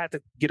out that I had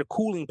to get a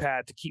cooling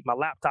pad to keep my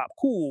laptop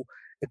cool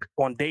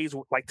on days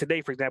like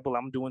today, for example.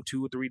 I'm doing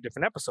 2 or 3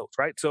 different episodes,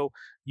 right? So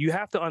you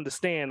have to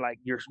understand, like,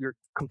 your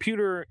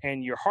computer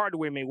and your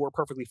hardware may work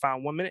perfectly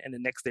fine 1 minute and the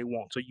next day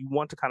won't. So you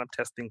want to kind of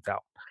test things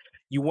out.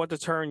 You want to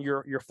turn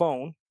your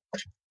phone,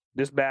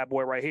 this bad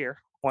boy right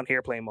here, on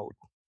airplane mode.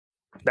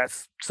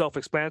 That's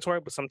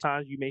self-explanatory, but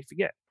sometimes you may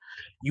forget.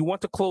 You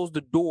want to close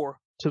the door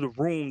to the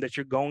room that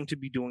you're going to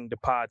be doing the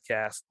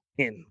podcast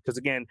in. Because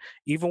again,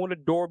 even with the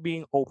door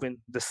being open,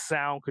 the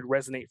sound could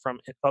resonate from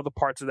other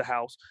parts of the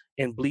house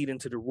and bleed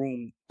into the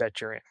room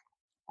that you're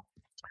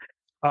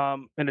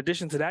in. In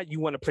addition to that, you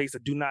want to place a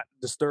do not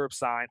disturb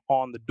sign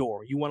on the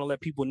door. You want to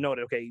let people know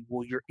that, okay,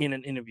 well, you're in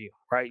an interview,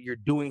 right? You're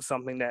doing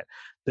something that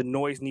the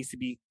noise needs to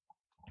be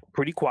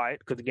pretty quiet,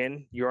 because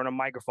again, you're on a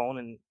microphone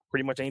and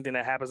pretty much anything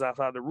that happens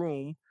outside the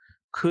room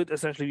could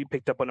essentially be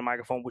picked up on the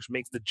microphone, which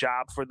makes the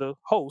job for the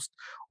host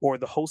or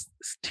the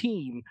host's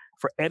team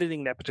for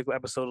editing that particular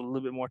episode a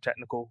little bit more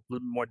technical, a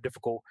little bit more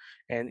difficult,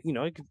 and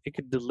it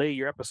could delay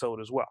your episode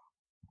as well.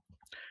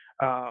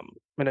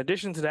 In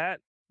addition to that,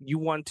 you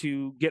want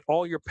to get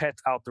all your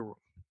pets out the room.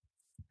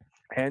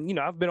 And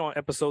I've been on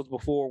episodes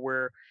before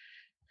where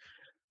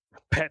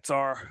pets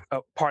are a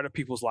part of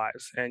people's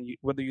lives, and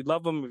whether you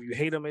love them, if you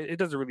hate them, it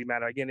doesn't really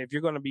matter. Again, if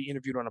you're going to be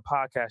interviewed on a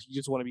podcast, you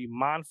just want to be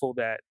mindful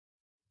that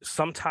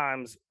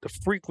sometimes the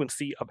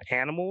frequency of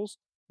animals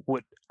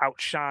would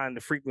outshine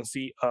the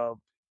frequency of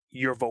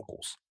your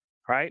vocals,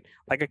 right?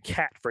 Like a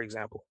cat, for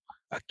example.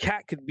 A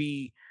cat could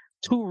be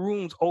 2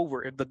 rooms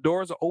over. If the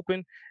doors are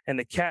open and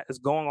the cat is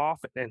going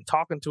off and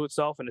talking to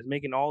itself and is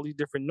making all these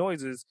different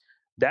noises,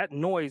 that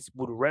noise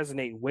would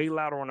resonate way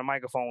louder on the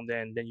microphone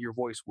than your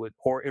voice would,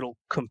 or it'll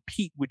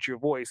compete with your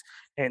voice,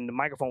 and the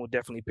microphone will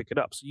definitely pick it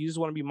up. So you just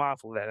want to be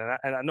mindful of that.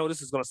 And I know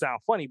this is going to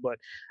sound funny, but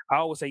I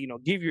always say,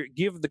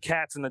 give the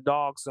cats and the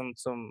dogs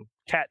some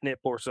catnip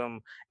or some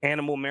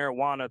animal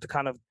marijuana to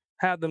kind of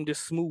have them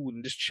just smooth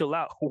and just chill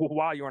out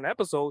while you're on an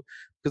episode.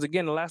 Because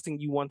again, the last thing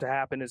you want to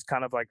happen is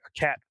kind of like a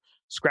cat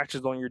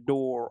scratches on your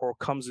door or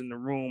comes in the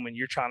room and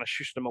you're trying to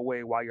shush them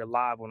away while you're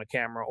live on a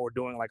camera or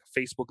doing like a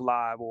Facebook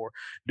Live or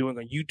doing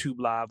a YouTube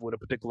Live with a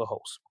particular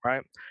host, right?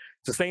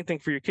 It's the same thing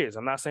for your kids.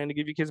 I'm not saying to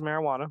give your kids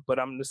marijuana, but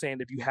I'm just saying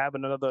if you have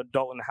another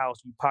adult in the house,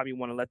 you probably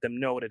want to let them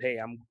know that, hey,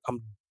 I'm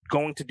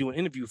going to do an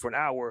interview for an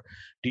hour.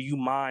 Do you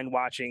mind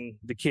watching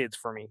the kids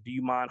for me? Do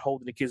you mind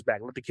holding the kids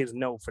back? Let the kids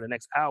know for the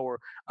next hour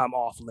I'm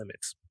off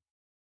limits.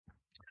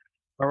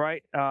 All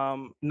right.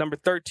 Number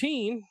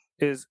 13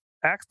 is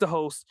ask the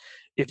host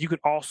if you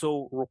could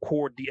also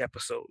record the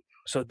episode.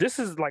 So this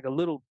is like a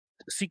little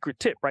secret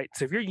tip, right?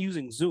 So if you're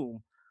using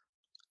Zoom,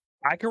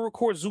 I can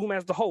record Zoom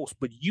as the host,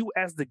 but you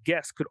as the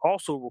guest could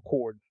also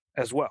record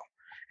as well.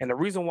 And the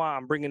reason why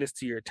I'm bringing this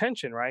to your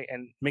attention, right,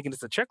 and making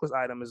this a checklist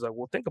item is like,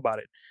 well, think about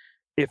it.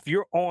 If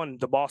you're on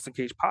the Boss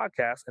Uncaged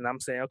podcast and I'm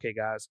saying, okay,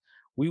 guys,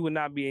 we would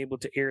not be able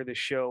to air this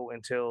show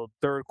until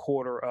 3rd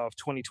quarter of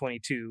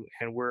 2022,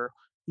 and we're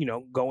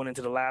going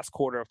into the last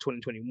quarter of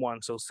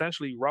 2021. So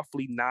essentially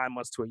roughly 9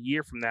 months to a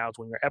year from now is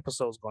when your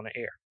episode is going to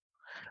air.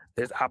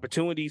 There's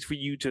opportunities for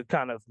you to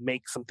kind of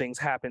make some things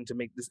happen to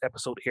make this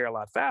episode air a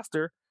lot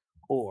faster,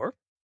 or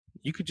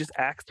you could just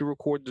ask to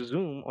record the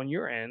Zoom on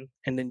your end,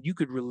 and then you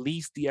could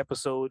release the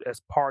episode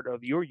as part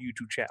of your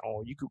YouTube channel,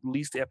 or you could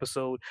release the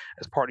episode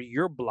as part of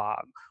your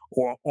blog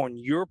or on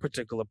your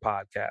particular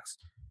podcast.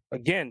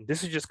 Again,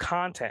 this is just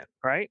content,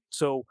 right?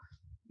 So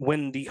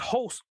when the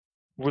host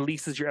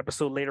releases your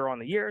episode later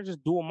on in the year,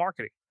 just dual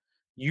marketing.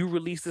 You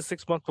released it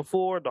 6 months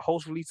before, the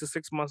host released it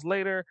 6 months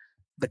later.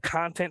 The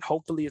content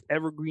hopefully is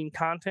evergreen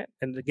content.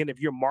 And again, if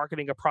you're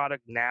marketing a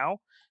product now,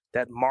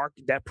 that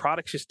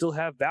product should still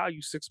have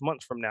value 6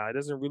 months from now. It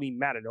doesn't really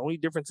matter. The only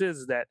difference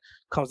is that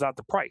comes out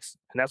the price.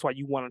 And that's why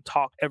you want to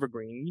talk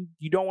evergreen.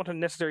 You don't want to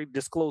necessarily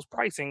disclose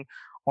pricing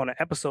on an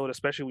episode,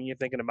 especially when you're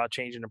thinking about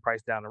changing the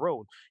price down the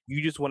road.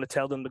 You just want to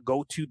tell them to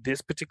go to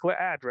this particular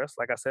address,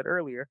 like I said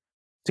earlier,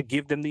 to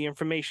give them the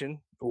information,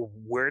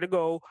 where to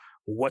go,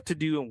 what to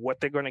do, and what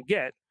they're going to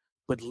get,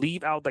 but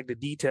leave out like the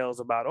details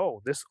about,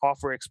 oh, this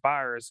offer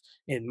expires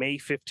in May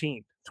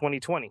 15th,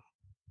 2020.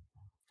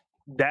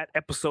 That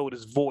episode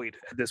is void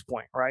at this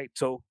point, right?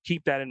 So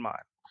keep that in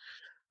mind.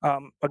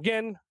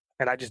 Again,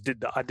 and I just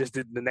did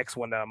the next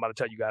one that I'm about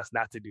to tell you guys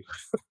not to do.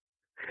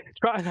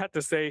 Try not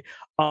to say,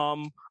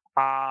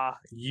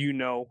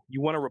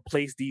 you want to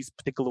replace these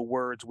particular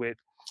words with,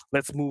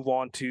 let's move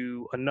on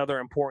to another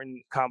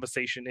important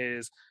conversation.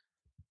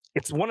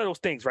 It's one of those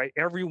things, right?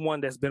 Everyone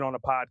that's been on a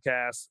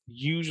podcast,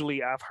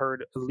 usually I've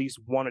heard at least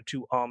one or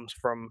two ums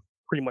from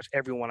pretty much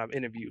everyone I've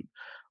interviewed.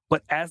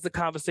 But as the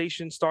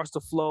conversation starts to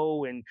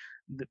flow and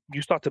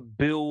you start to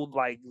build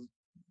like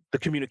the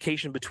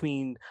communication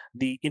between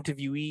the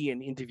interviewee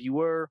and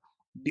interviewer,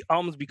 the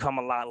ums become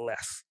a lot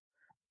less.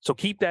 So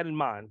keep that in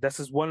mind. This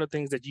is one of the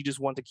things that you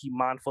just want to keep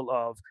mindful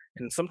of.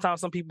 And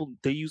sometimes some people,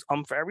 they use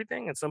for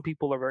everything, and some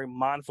people are very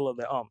mindful of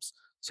their ums.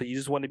 So you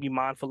just want to be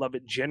mindful of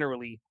it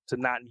generally to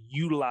not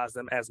utilize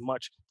them as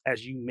much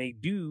as you may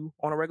do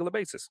on a regular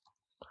basis.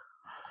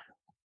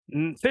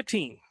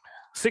 15,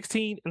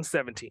 16, and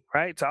 17,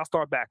 right? So I'll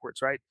start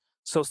backwards, right?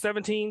 So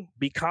 17,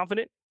 be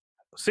confident.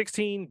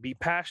 16, be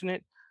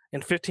passionate.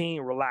 And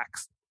 15,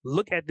 relax.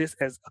 Look at this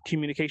as a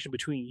communication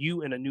between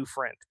you and a new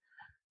friend.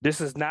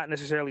 This is not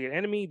necessarily an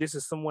enemy. This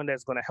is someone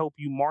that's going to help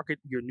you market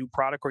your new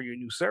product or your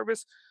new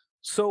service.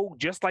 So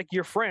just like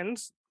your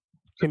friends,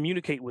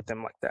 communicate with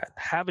them like that.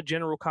 Have a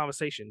general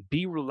conversation.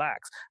 Be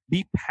relaxed.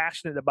 Be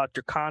passionate about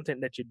your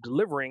content that you're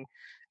delivering.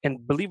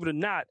 And believe it or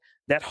not,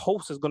 that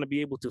host is going to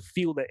be able to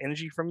feel that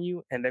energy from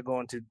you, and they're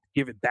going to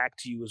give it back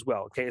to you as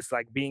well. Okay. It's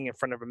like being in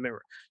front of a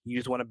mirror. You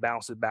just want to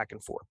bounce it back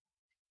and forth.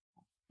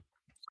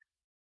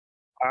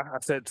 I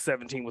said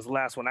 17 was the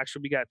last one.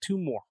 Actually, we got two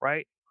more,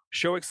 right?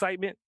 Show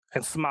excitement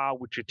and smile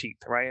with your teeth,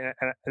 right?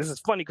 And this is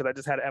funny because I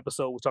just had an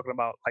episode was talking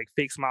about like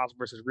fake smiles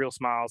versus real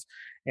smiles.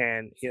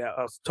 And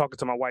I was talking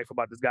to my wife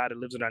about this guy that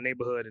lives in our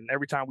neighborhood, and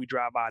every time we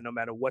drive by, no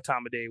matter what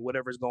time of day,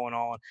 whatever's going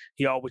on,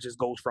 he always just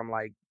goes from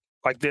like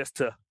this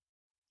to,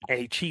 and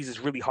he cheeses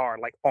really hard,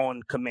 like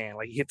on command,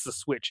 like he hits the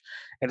switch.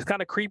 And it's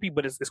kind of creepy,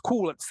 but it's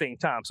cool at the same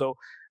time. So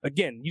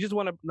again, you just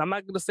want to, I'm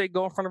not going to say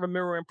go in front of a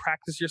mirror and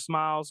practice your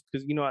smiles,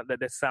 because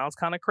that sounds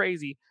kind of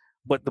crazy.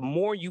 But the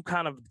more you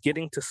kind of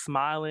getting to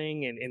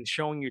smiling and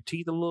showing your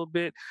teeth a little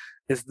bit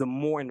is the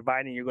more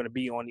inviting you're going to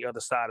be on the other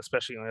side,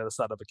 especially on the other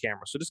side of the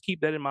camera. So just keep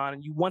that in mind,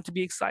 and you want to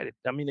be excited.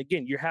 I mean,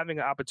 again, you're having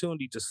an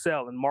opportunity to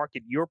sell and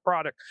market your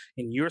product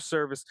and your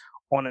service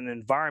on an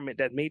environment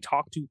that may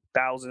talk to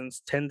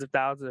thousands, tens of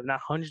thousands, if not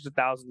hundreds of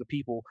thousands of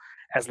people,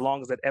 as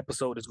long as that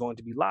episode is going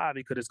to be live,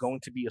 because it's going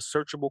to be a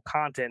searchable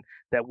content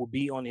that will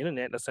be on the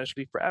internet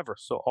essentially forever.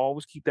 So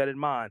always keep that in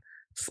mind.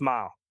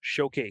 Smile,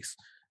 showcase,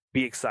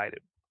 be excited.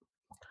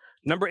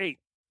 Number 8,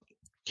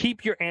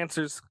 keep your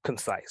answers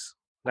concise.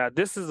 Now,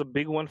 this is a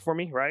big one for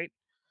me, right?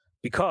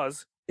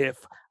 Because if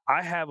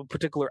I have a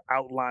particular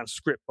outline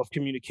script of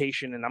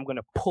communication and I'm going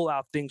to pull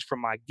out things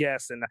from my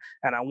guests and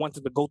I want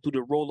them to go through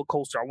the roller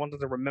coaster, I want them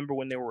to remember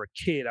when they were a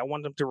kid, I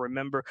want them to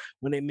remember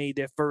when they made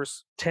their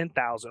first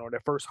 $10,000 or their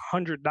first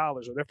 $100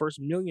 or their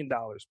first $1 million.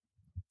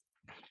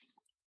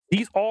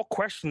 These all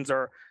questions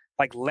are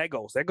like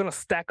Legos. They're going to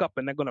stack up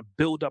and they're going to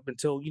build up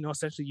until,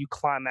 essentially you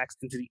climax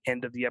into the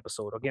end of the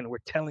episode. Again, we're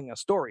telling a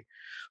story.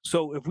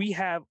 So if we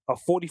have a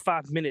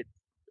 45-minute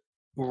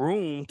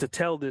room to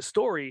tell this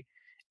story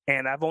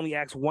and I've only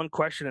asked one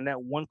question and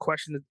that one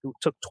question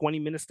took 20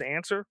 minutes to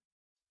answer,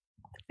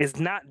 is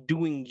not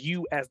doing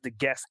you as the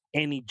guest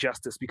any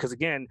justice, because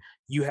again,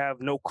 you have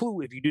no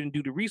clue if you didn't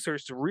do the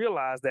research to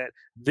realize that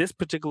this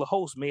particular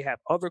host may have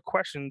other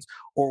questions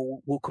or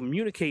will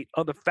communicate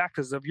other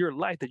factors of your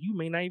life that you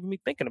may not even be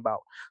thinking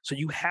about. So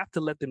you have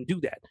to let them do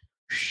that.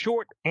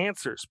 Short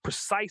answers,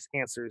 precise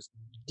answers,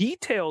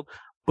 detailed,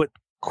 but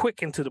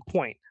quick and to the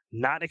point,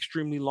 not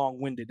extremely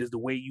long-winded, is the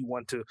way you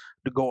want to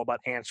go about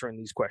answering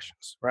these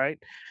questions, right?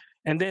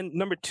 And then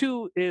number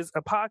 2 is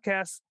a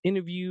podcast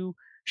interview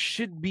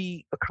should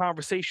be a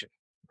conversation,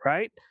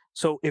 right?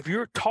 So if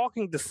you're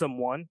talking to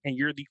someone and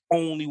you're the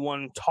only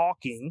one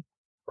talking,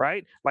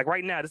 right? Like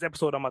right now, this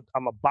episode, I'm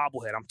a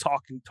bobblehead. I'm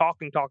talking.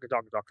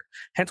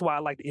 Hence why I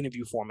like the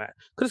interview format,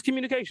 because it's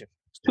communication.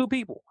 It's 2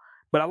 people.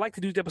 But I like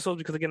to do these episodes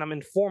because, again, I'm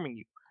informing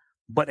you.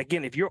 But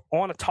again, if you're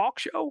on a talk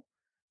show,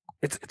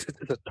 it's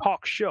a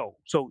talk show.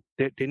 So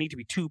there need to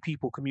be 2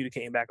 people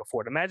communicating back and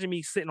forth. Imagine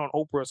me sitting on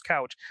Oprah's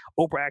couch.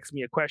 Oprah asks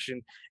me a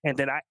question, and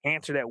then I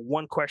answer that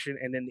one question,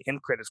 and then the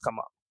end credits come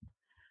up.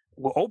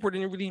 well, Oprah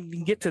didn't really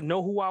even get to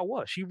know who I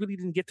was. She really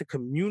didn't get to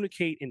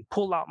communicate and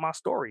pull out my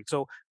story.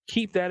 So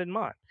keep that in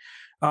mind.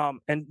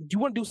 And you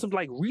want to do some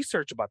like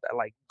research about that.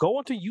 Like go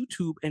onto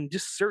YouTube and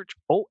just search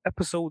old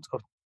episodes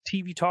of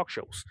TV talk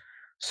shows.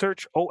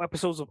 Search old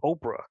episodes of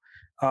Oprah,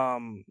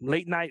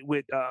 Late Night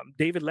with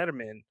David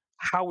Letterman,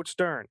 Howard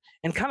Stern,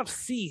 and kind of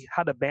see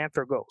how the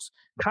banter goes.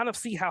 Kind of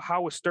see how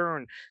Howard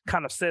Stern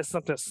kind of says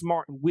something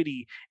smart and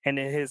witty, and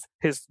then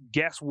his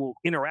guests will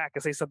interact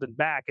and say something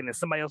back, and then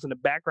somebody else in the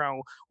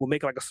background will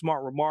make like a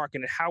smart remark,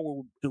 and then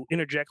Howard will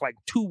interject like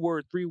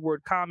 2-word,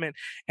 3-word comment,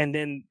 and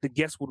then the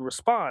guest would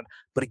respond.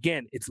 But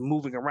again, it's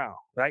moving around,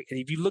 right?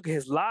 And if you look at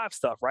his live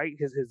stuff, right,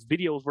 his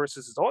videos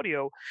versus his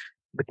audio,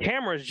 the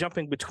camera is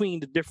jumping between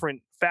the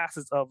different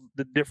facets of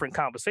the different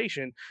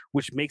conversation,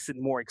 which makes it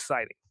more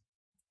exciting.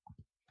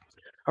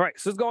 All right,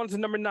 so let's go on to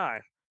number 9.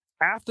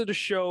 After the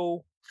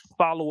show,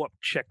 follow-up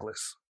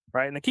checklist,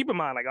 right? And keep in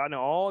mind, like I know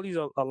all these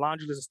are a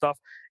laundry list of stuff,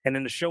 and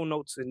in the show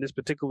notes in this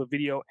particular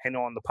video and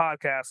on the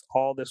podcast,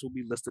 all this will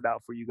be listed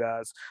out for you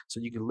guys, so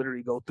you can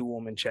literally go through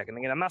them and check. And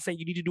again, I'm not saying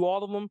you need to do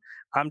all of them.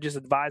 I'm just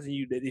advising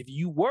you that if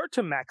you were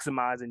to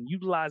maximize and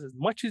utilize as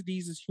much of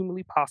these as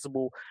humanly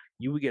possible,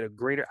 you would get a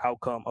greater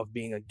outcome of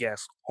being a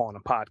guest on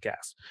a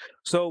podcast.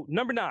 So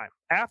number 9,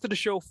 after the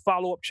show,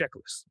 follow-up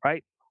checklist,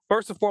 right?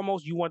 First and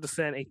foremost, you want to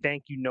send a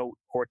thank you note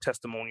or a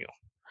testimonial,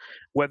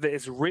 whether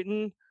it's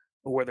written,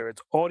 whether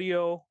it's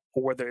audio,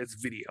 or whether it's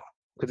video.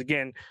 Because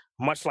again,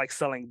 much like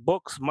selling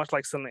books, much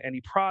like selling any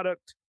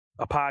product,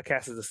 a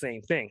podcast is the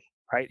same thing,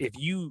 right? If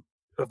you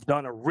have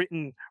done a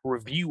written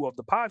review of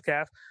the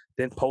podcast,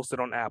 then post it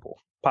on Apple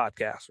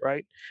Podcasts,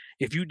 right?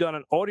 If you've done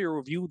an audio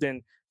review,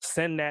 then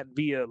send that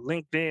via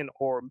LinkedIn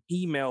or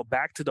email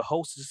back to the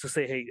host just to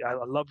say, hey, I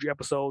loved your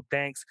episode.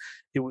 Thanks.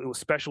 It was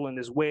special in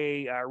this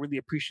way. I really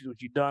appreciate what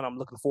you've done. I'm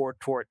looking forward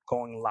to it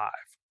going live,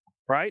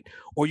 right?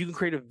 Or you can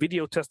create a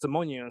video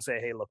testimonial and say,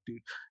 hey, look, dude,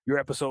 your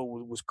episode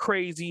was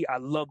crazy. I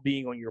love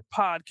being on your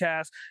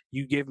podcast.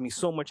 You gave me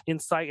so much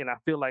insight, and I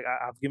feel like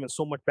I've given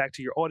so much back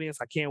to your audience.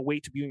 I can't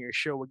wait to be on your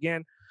show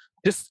again.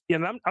 Just,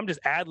 and I'm just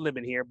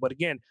ad-libbing here, but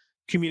again,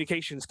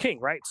 communication is king,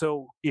 right?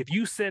 So if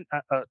you send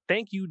a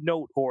thank you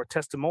note or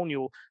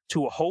testimonial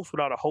to a host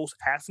without a host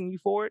asking you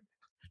for it,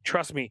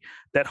 trust me,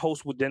 that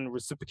host would then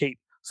reciprocate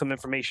some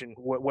information,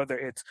 whether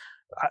it's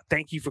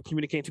thank you for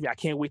communicating to me. I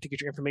can't wait to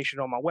get your information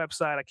on my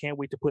website. I can't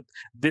wait to put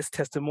this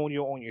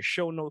testimonial on your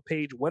show note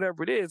page,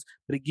 whatever it is,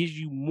 but it gives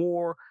you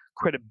more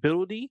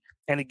credibility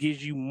and it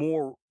gives you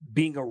more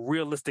being a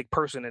realistic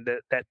person, and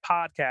that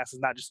podcast is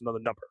not just another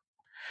number.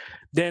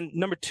 Then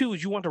number 2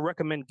 is you want to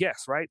recommend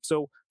guests, right?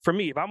 So for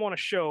me, if I'm on a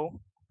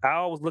show, I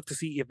always look to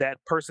see if that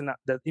person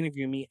that's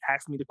interviewing me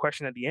asks me the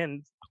question at the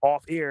end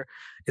off air,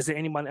 is there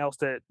anyone else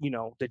that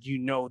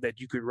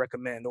you could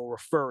recommend or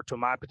refer to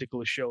my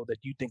particular show that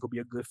you think will be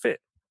a good fit?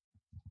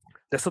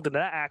 That's something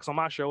that I ask on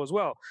my show as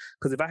well.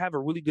 Because if I have a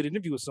really good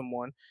interview with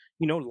someone,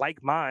 like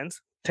minds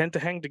tend to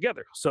hang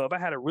together. So if I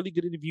had a really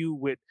good interview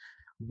with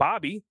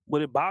Bobby,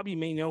 Bobby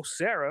may know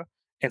Sarah,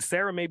 and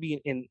Sarah may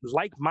be an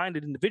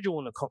like-minded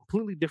individual in a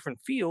completely different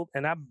field,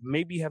 and I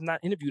maybe have not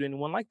interviewed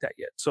anyone like that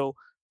yet. So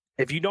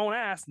if you don't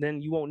ask,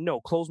 then you won't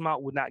know. Closed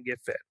mouth would not get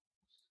fed.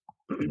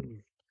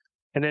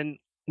 And then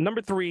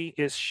number 3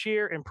 is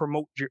share and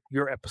promote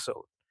your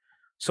episode.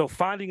 So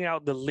finding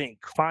out the link,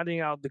 finding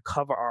out the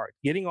cover art,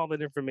 getting all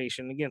that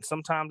information. Again,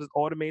 sometimes it's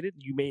automated.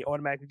 You may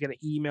automatically get an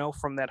email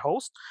from that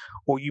host,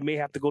 or you may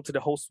have to go to the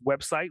host's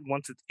website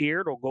once it's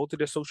aired, or go to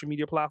their social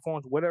media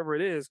platforms, whatever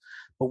it is.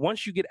 But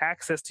once you get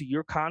access to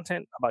your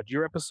content about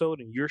your episode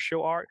and your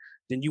show art,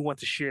 then you want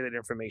to share that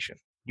information.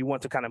 You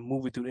want to kind of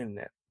move it through the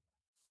internet.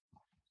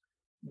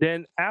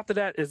 Then after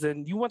that is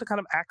then you want to kind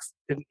of ask,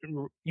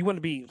 you want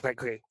to be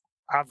like, okay,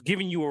 I've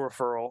given you a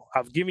referral,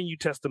 I've given you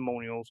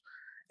testimonials,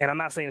 and I'm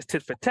not saying it's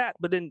tit for tat,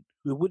 but then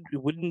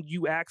wouldn't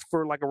you ask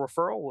for like a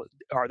referral?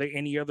 Are there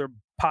any other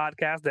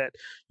podcasts that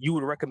you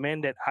would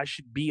recommend that I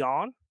should be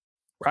on?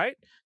 Right?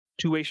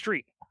 Two-way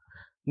street.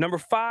 Number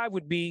 5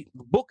 would be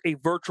book a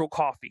virtual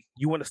coffee.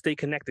 You want to stay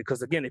connected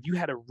because, again, if you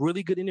had a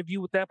really good interview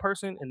with that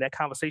person and that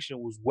conversation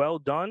was well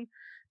done,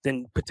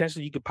 then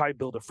potentially you could probably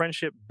build a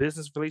friendship,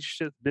 business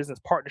relationships, business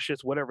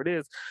partnerships, whatever it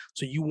is.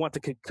 So you want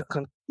to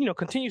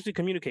continuously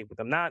communicate with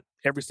them, not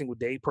every single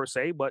day per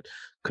se, but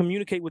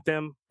communicate with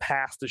them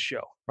past the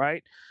show,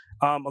 right?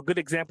 A good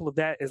example of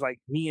that is like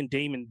me and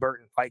Damon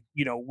Burton. Like,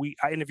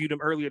 I interviewed him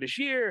earlier this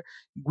year.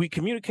 We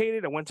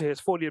communicated. I went to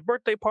his 40th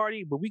birthday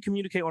party, but we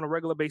communicate on a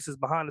regular basis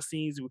behind the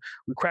scenes.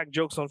 We crack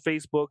jokes on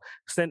Facebook,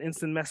 send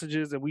instant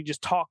messages, and we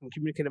just talk and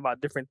communicate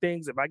about different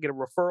things. If I get a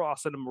referral, I'll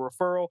send him a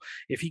referral.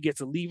 If he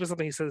gets a lead or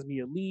something, he sends me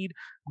a lead.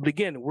 But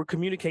again, we're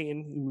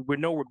communicating. We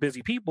know we're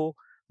busy people,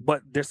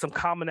 but there's some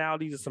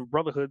commonalities and some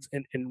brotherhoods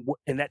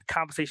in that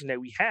conversation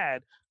that we had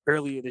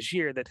earlier this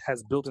year that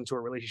has built into a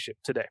relationship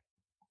today.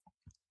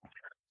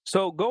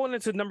 So going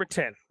into number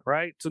 10,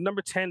 right? So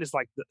number 10 is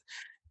like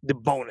the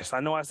bonus. I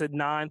know I said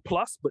 9+,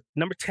 but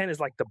number 10 is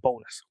like the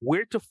bonus.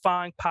 Where to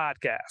find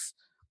podcasts,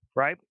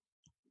 right?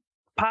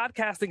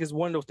 Podcasting is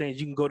one of those things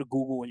you can go to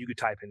Google and you can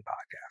type in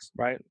podcasts,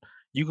 right?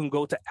 You can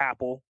go to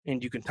Apple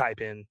and you can type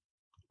in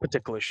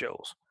particular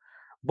shows.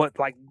 But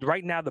like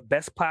right now, the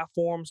best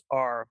platforms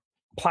are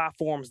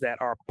platforms that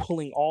are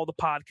pulling all the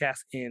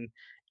podcasts in,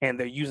 and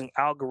they're using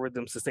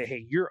algorithms to say,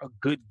 hey, you're a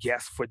good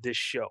guest for this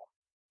show.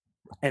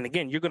 And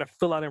again, you're going to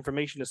fill out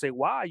information to say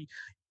why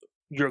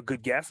you're a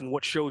good guest and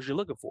what shows you're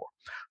looking for.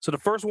 So the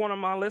first one on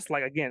my list,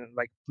 like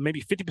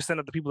maybe 50%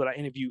 of the people that I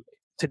interview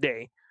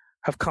today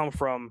have come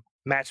from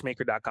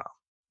matchmaker.com.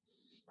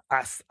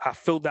 I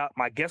filled out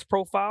my guest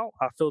profile,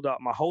 I filled out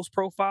my host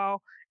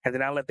profile, and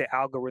then I let the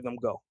algorithm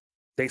go.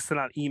 They send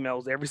out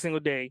emails every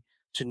single day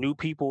to new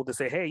people to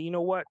say, hey, you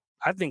know what?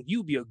 I think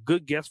you'd be a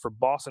good guest for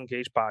Boss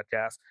Uncaged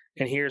Podcast,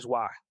 and here's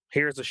why.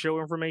 Here's the show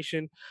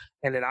information,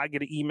 and then I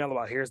get an email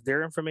about here's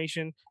their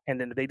information,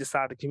 and then if they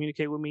decide to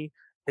communicate with me,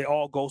 it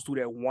all goes through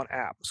that one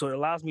app. So it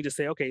allows me to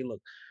say, okay, look,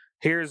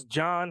 here's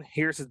John,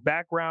 here's his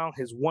background,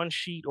 his one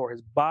sheet or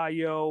his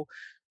bio,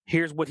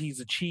 here's what he's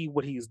achieved,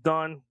 what he's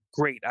done.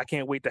 Great, I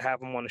can't wait to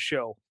have him on the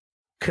show.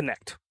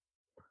 Connect.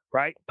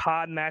 Right?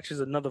 Podmatch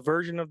is another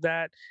version of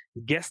that.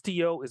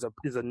 Guestio is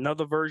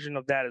another version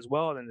of that as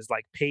well, and it's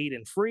like paid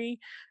and free.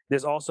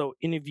 There's also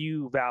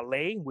Interview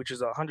Valet, which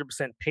is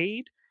 100%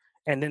 paid,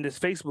 and then there's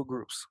Facebook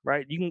groups.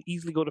 Right? You can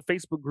easily go to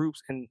Facebook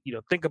groups and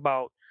think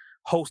about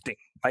hosting.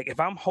 Like if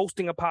I'm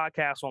hosting a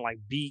podcast on like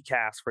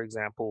Vcast, for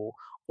example,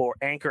 or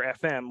Anchor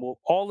FM, well,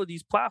 all of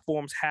these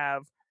platforms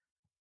have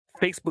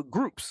Facebook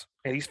groups,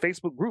 and these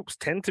Facebook groups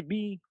tend to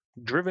be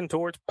driven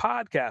towards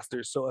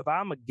podcasters. So if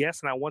I'm a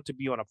guest and I want to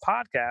be on a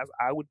podcast,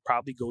 I would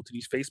probably go to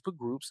these Facebook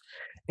groups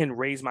and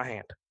raise my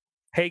hand.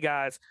 Hey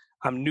guys,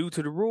 I'm new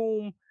to the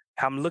room.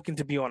 I'm looking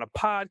to be on a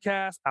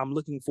podcast. I'm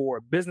looking for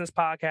a business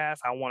podcast.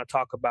 I want to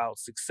talk about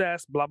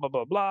success, blah, blah,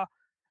 blah, blah.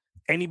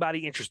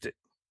 Anybody interested?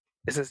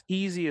 It's as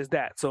easy as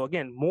that. So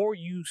again, more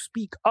you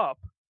speak up,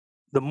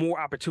 the more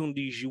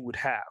opportunities you would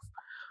have.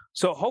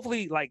 So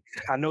hopefully, like,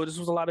 I know this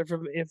was a lot of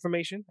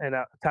information and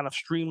I kind of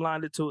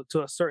streamlined it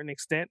to a certain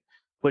extent.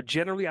 But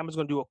generally, I'm just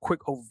going to do a quick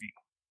overview.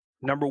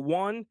 Number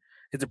one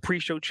is the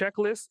pre-show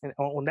checklist. And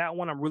on that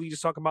one, I'm really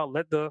just talking about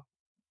let the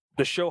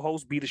show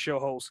host be the show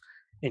host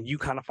and you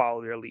kind of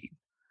follow their lead.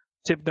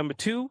 Tip number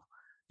two,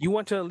 you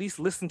want to at least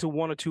listen to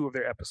one or two of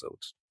their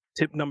episodes.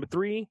 Tip number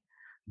three,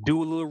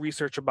 do a little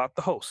research about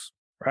the host,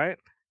 right?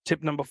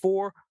 Tip number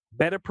four,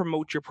 better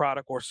promote your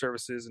product or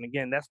services. And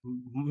again, that's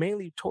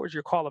mainly towards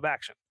your call of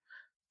action.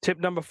 Tip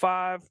number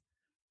five,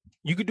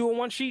 you could do a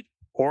one sheet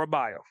or a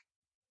bio.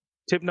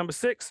 Tip number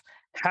six,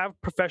 have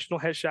professional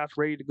headshots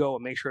ready to go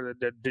and make sure that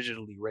they're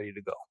digitally ready to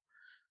go.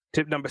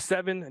 Tip number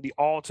seven, the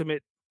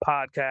ultimate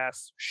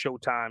podcast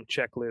showtime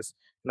checklist.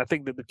 And I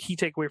think that the key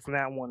takeaway from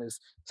that one is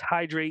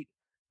hydrate,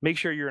 make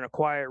sure you're in a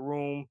quiet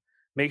room,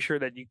 make sure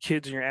that your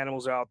kids and your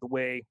animals are out the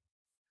way,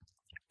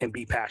 and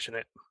be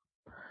passionate.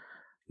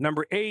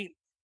 Number eight,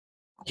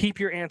 keep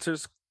your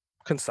answers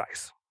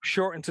concise,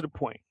 short and to the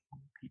point.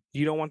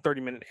 You don't want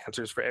 30-minute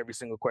answers for every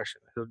single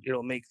question.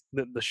 It'll make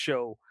the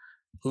show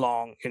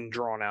long and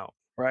drawn out,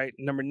 right?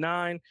 Number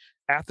nine,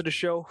 after the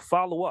show,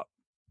 follow up.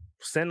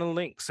 Send a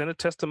link, send a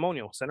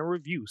testimonial, send a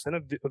review, send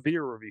a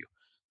video review.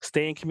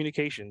 Stay in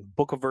communication,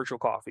 book a virtual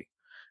coffee.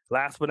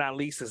 Last but not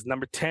least is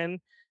number 10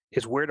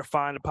 is where to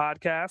find a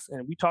podcast.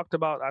 And we talked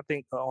about, I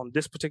think on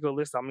this particular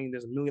list, I mean,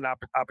 there's a million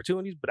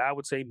opportunities, but I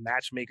would say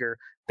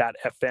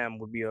matchmaker.fm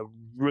would be a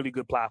really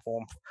good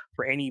platform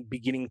for any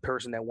beginning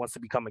person that wants to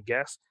become a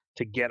guest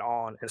to get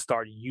on and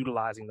start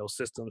utilizing those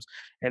systems.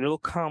 And it'll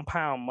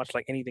compound much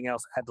like anything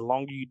else. The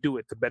longer you do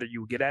it, the better you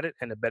will get at it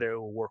and the better it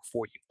will work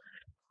for you.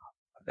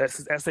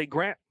 This is S.A.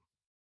 Grant,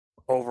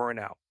 over and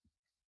out.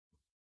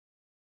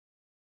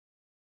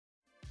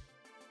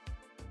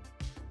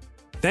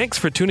 Thanks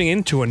for tuning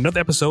in to another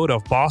episode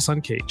of Boss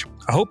Uncaged.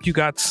 I hope you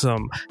got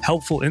some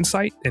helpful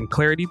insight and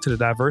clarity to the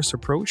diverse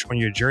approach on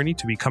your journey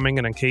to becoming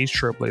an uncaged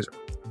trailblazer.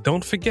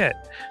 Don't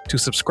forget to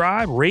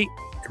subscribe, rate,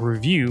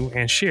 review,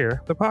 and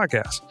share the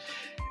podcast.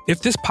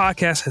 If this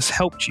podcast has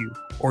helped you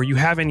or you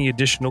have any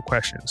additional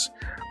questions,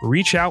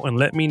 reach out and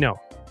let me know.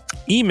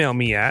 Email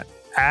me at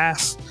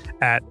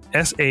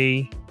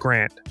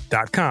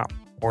ask@sagrant.com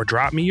or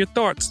drop me your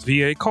thoughts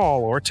via a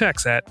call or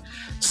text at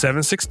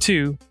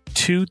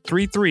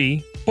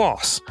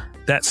 762-233-BOSS.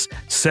 That's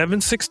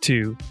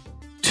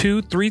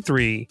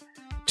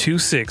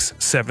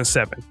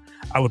 762-233-2677.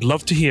 I would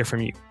love to hear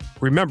from you.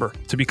 Remember,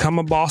 to become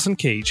a boss in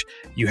cage,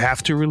 you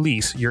have to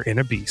release your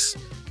inner beast.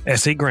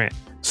 S.A. Grant,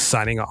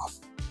 signing off.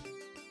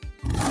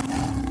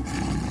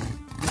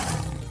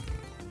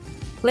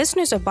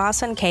 Listeners of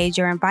Boss Uncaged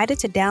are invited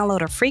to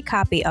download a free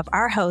copy of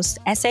our host,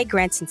 S.A.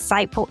 Grant's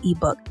insightful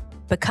ebook,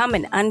 Become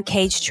an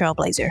Uncaged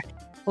Trailblazer.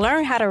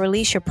 Learn how to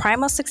release your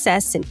primal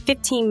success in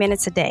 15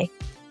 minutes a day.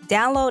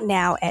 Download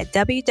now at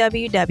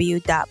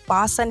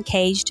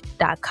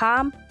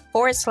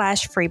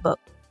www.bossuncaged.com/freebook.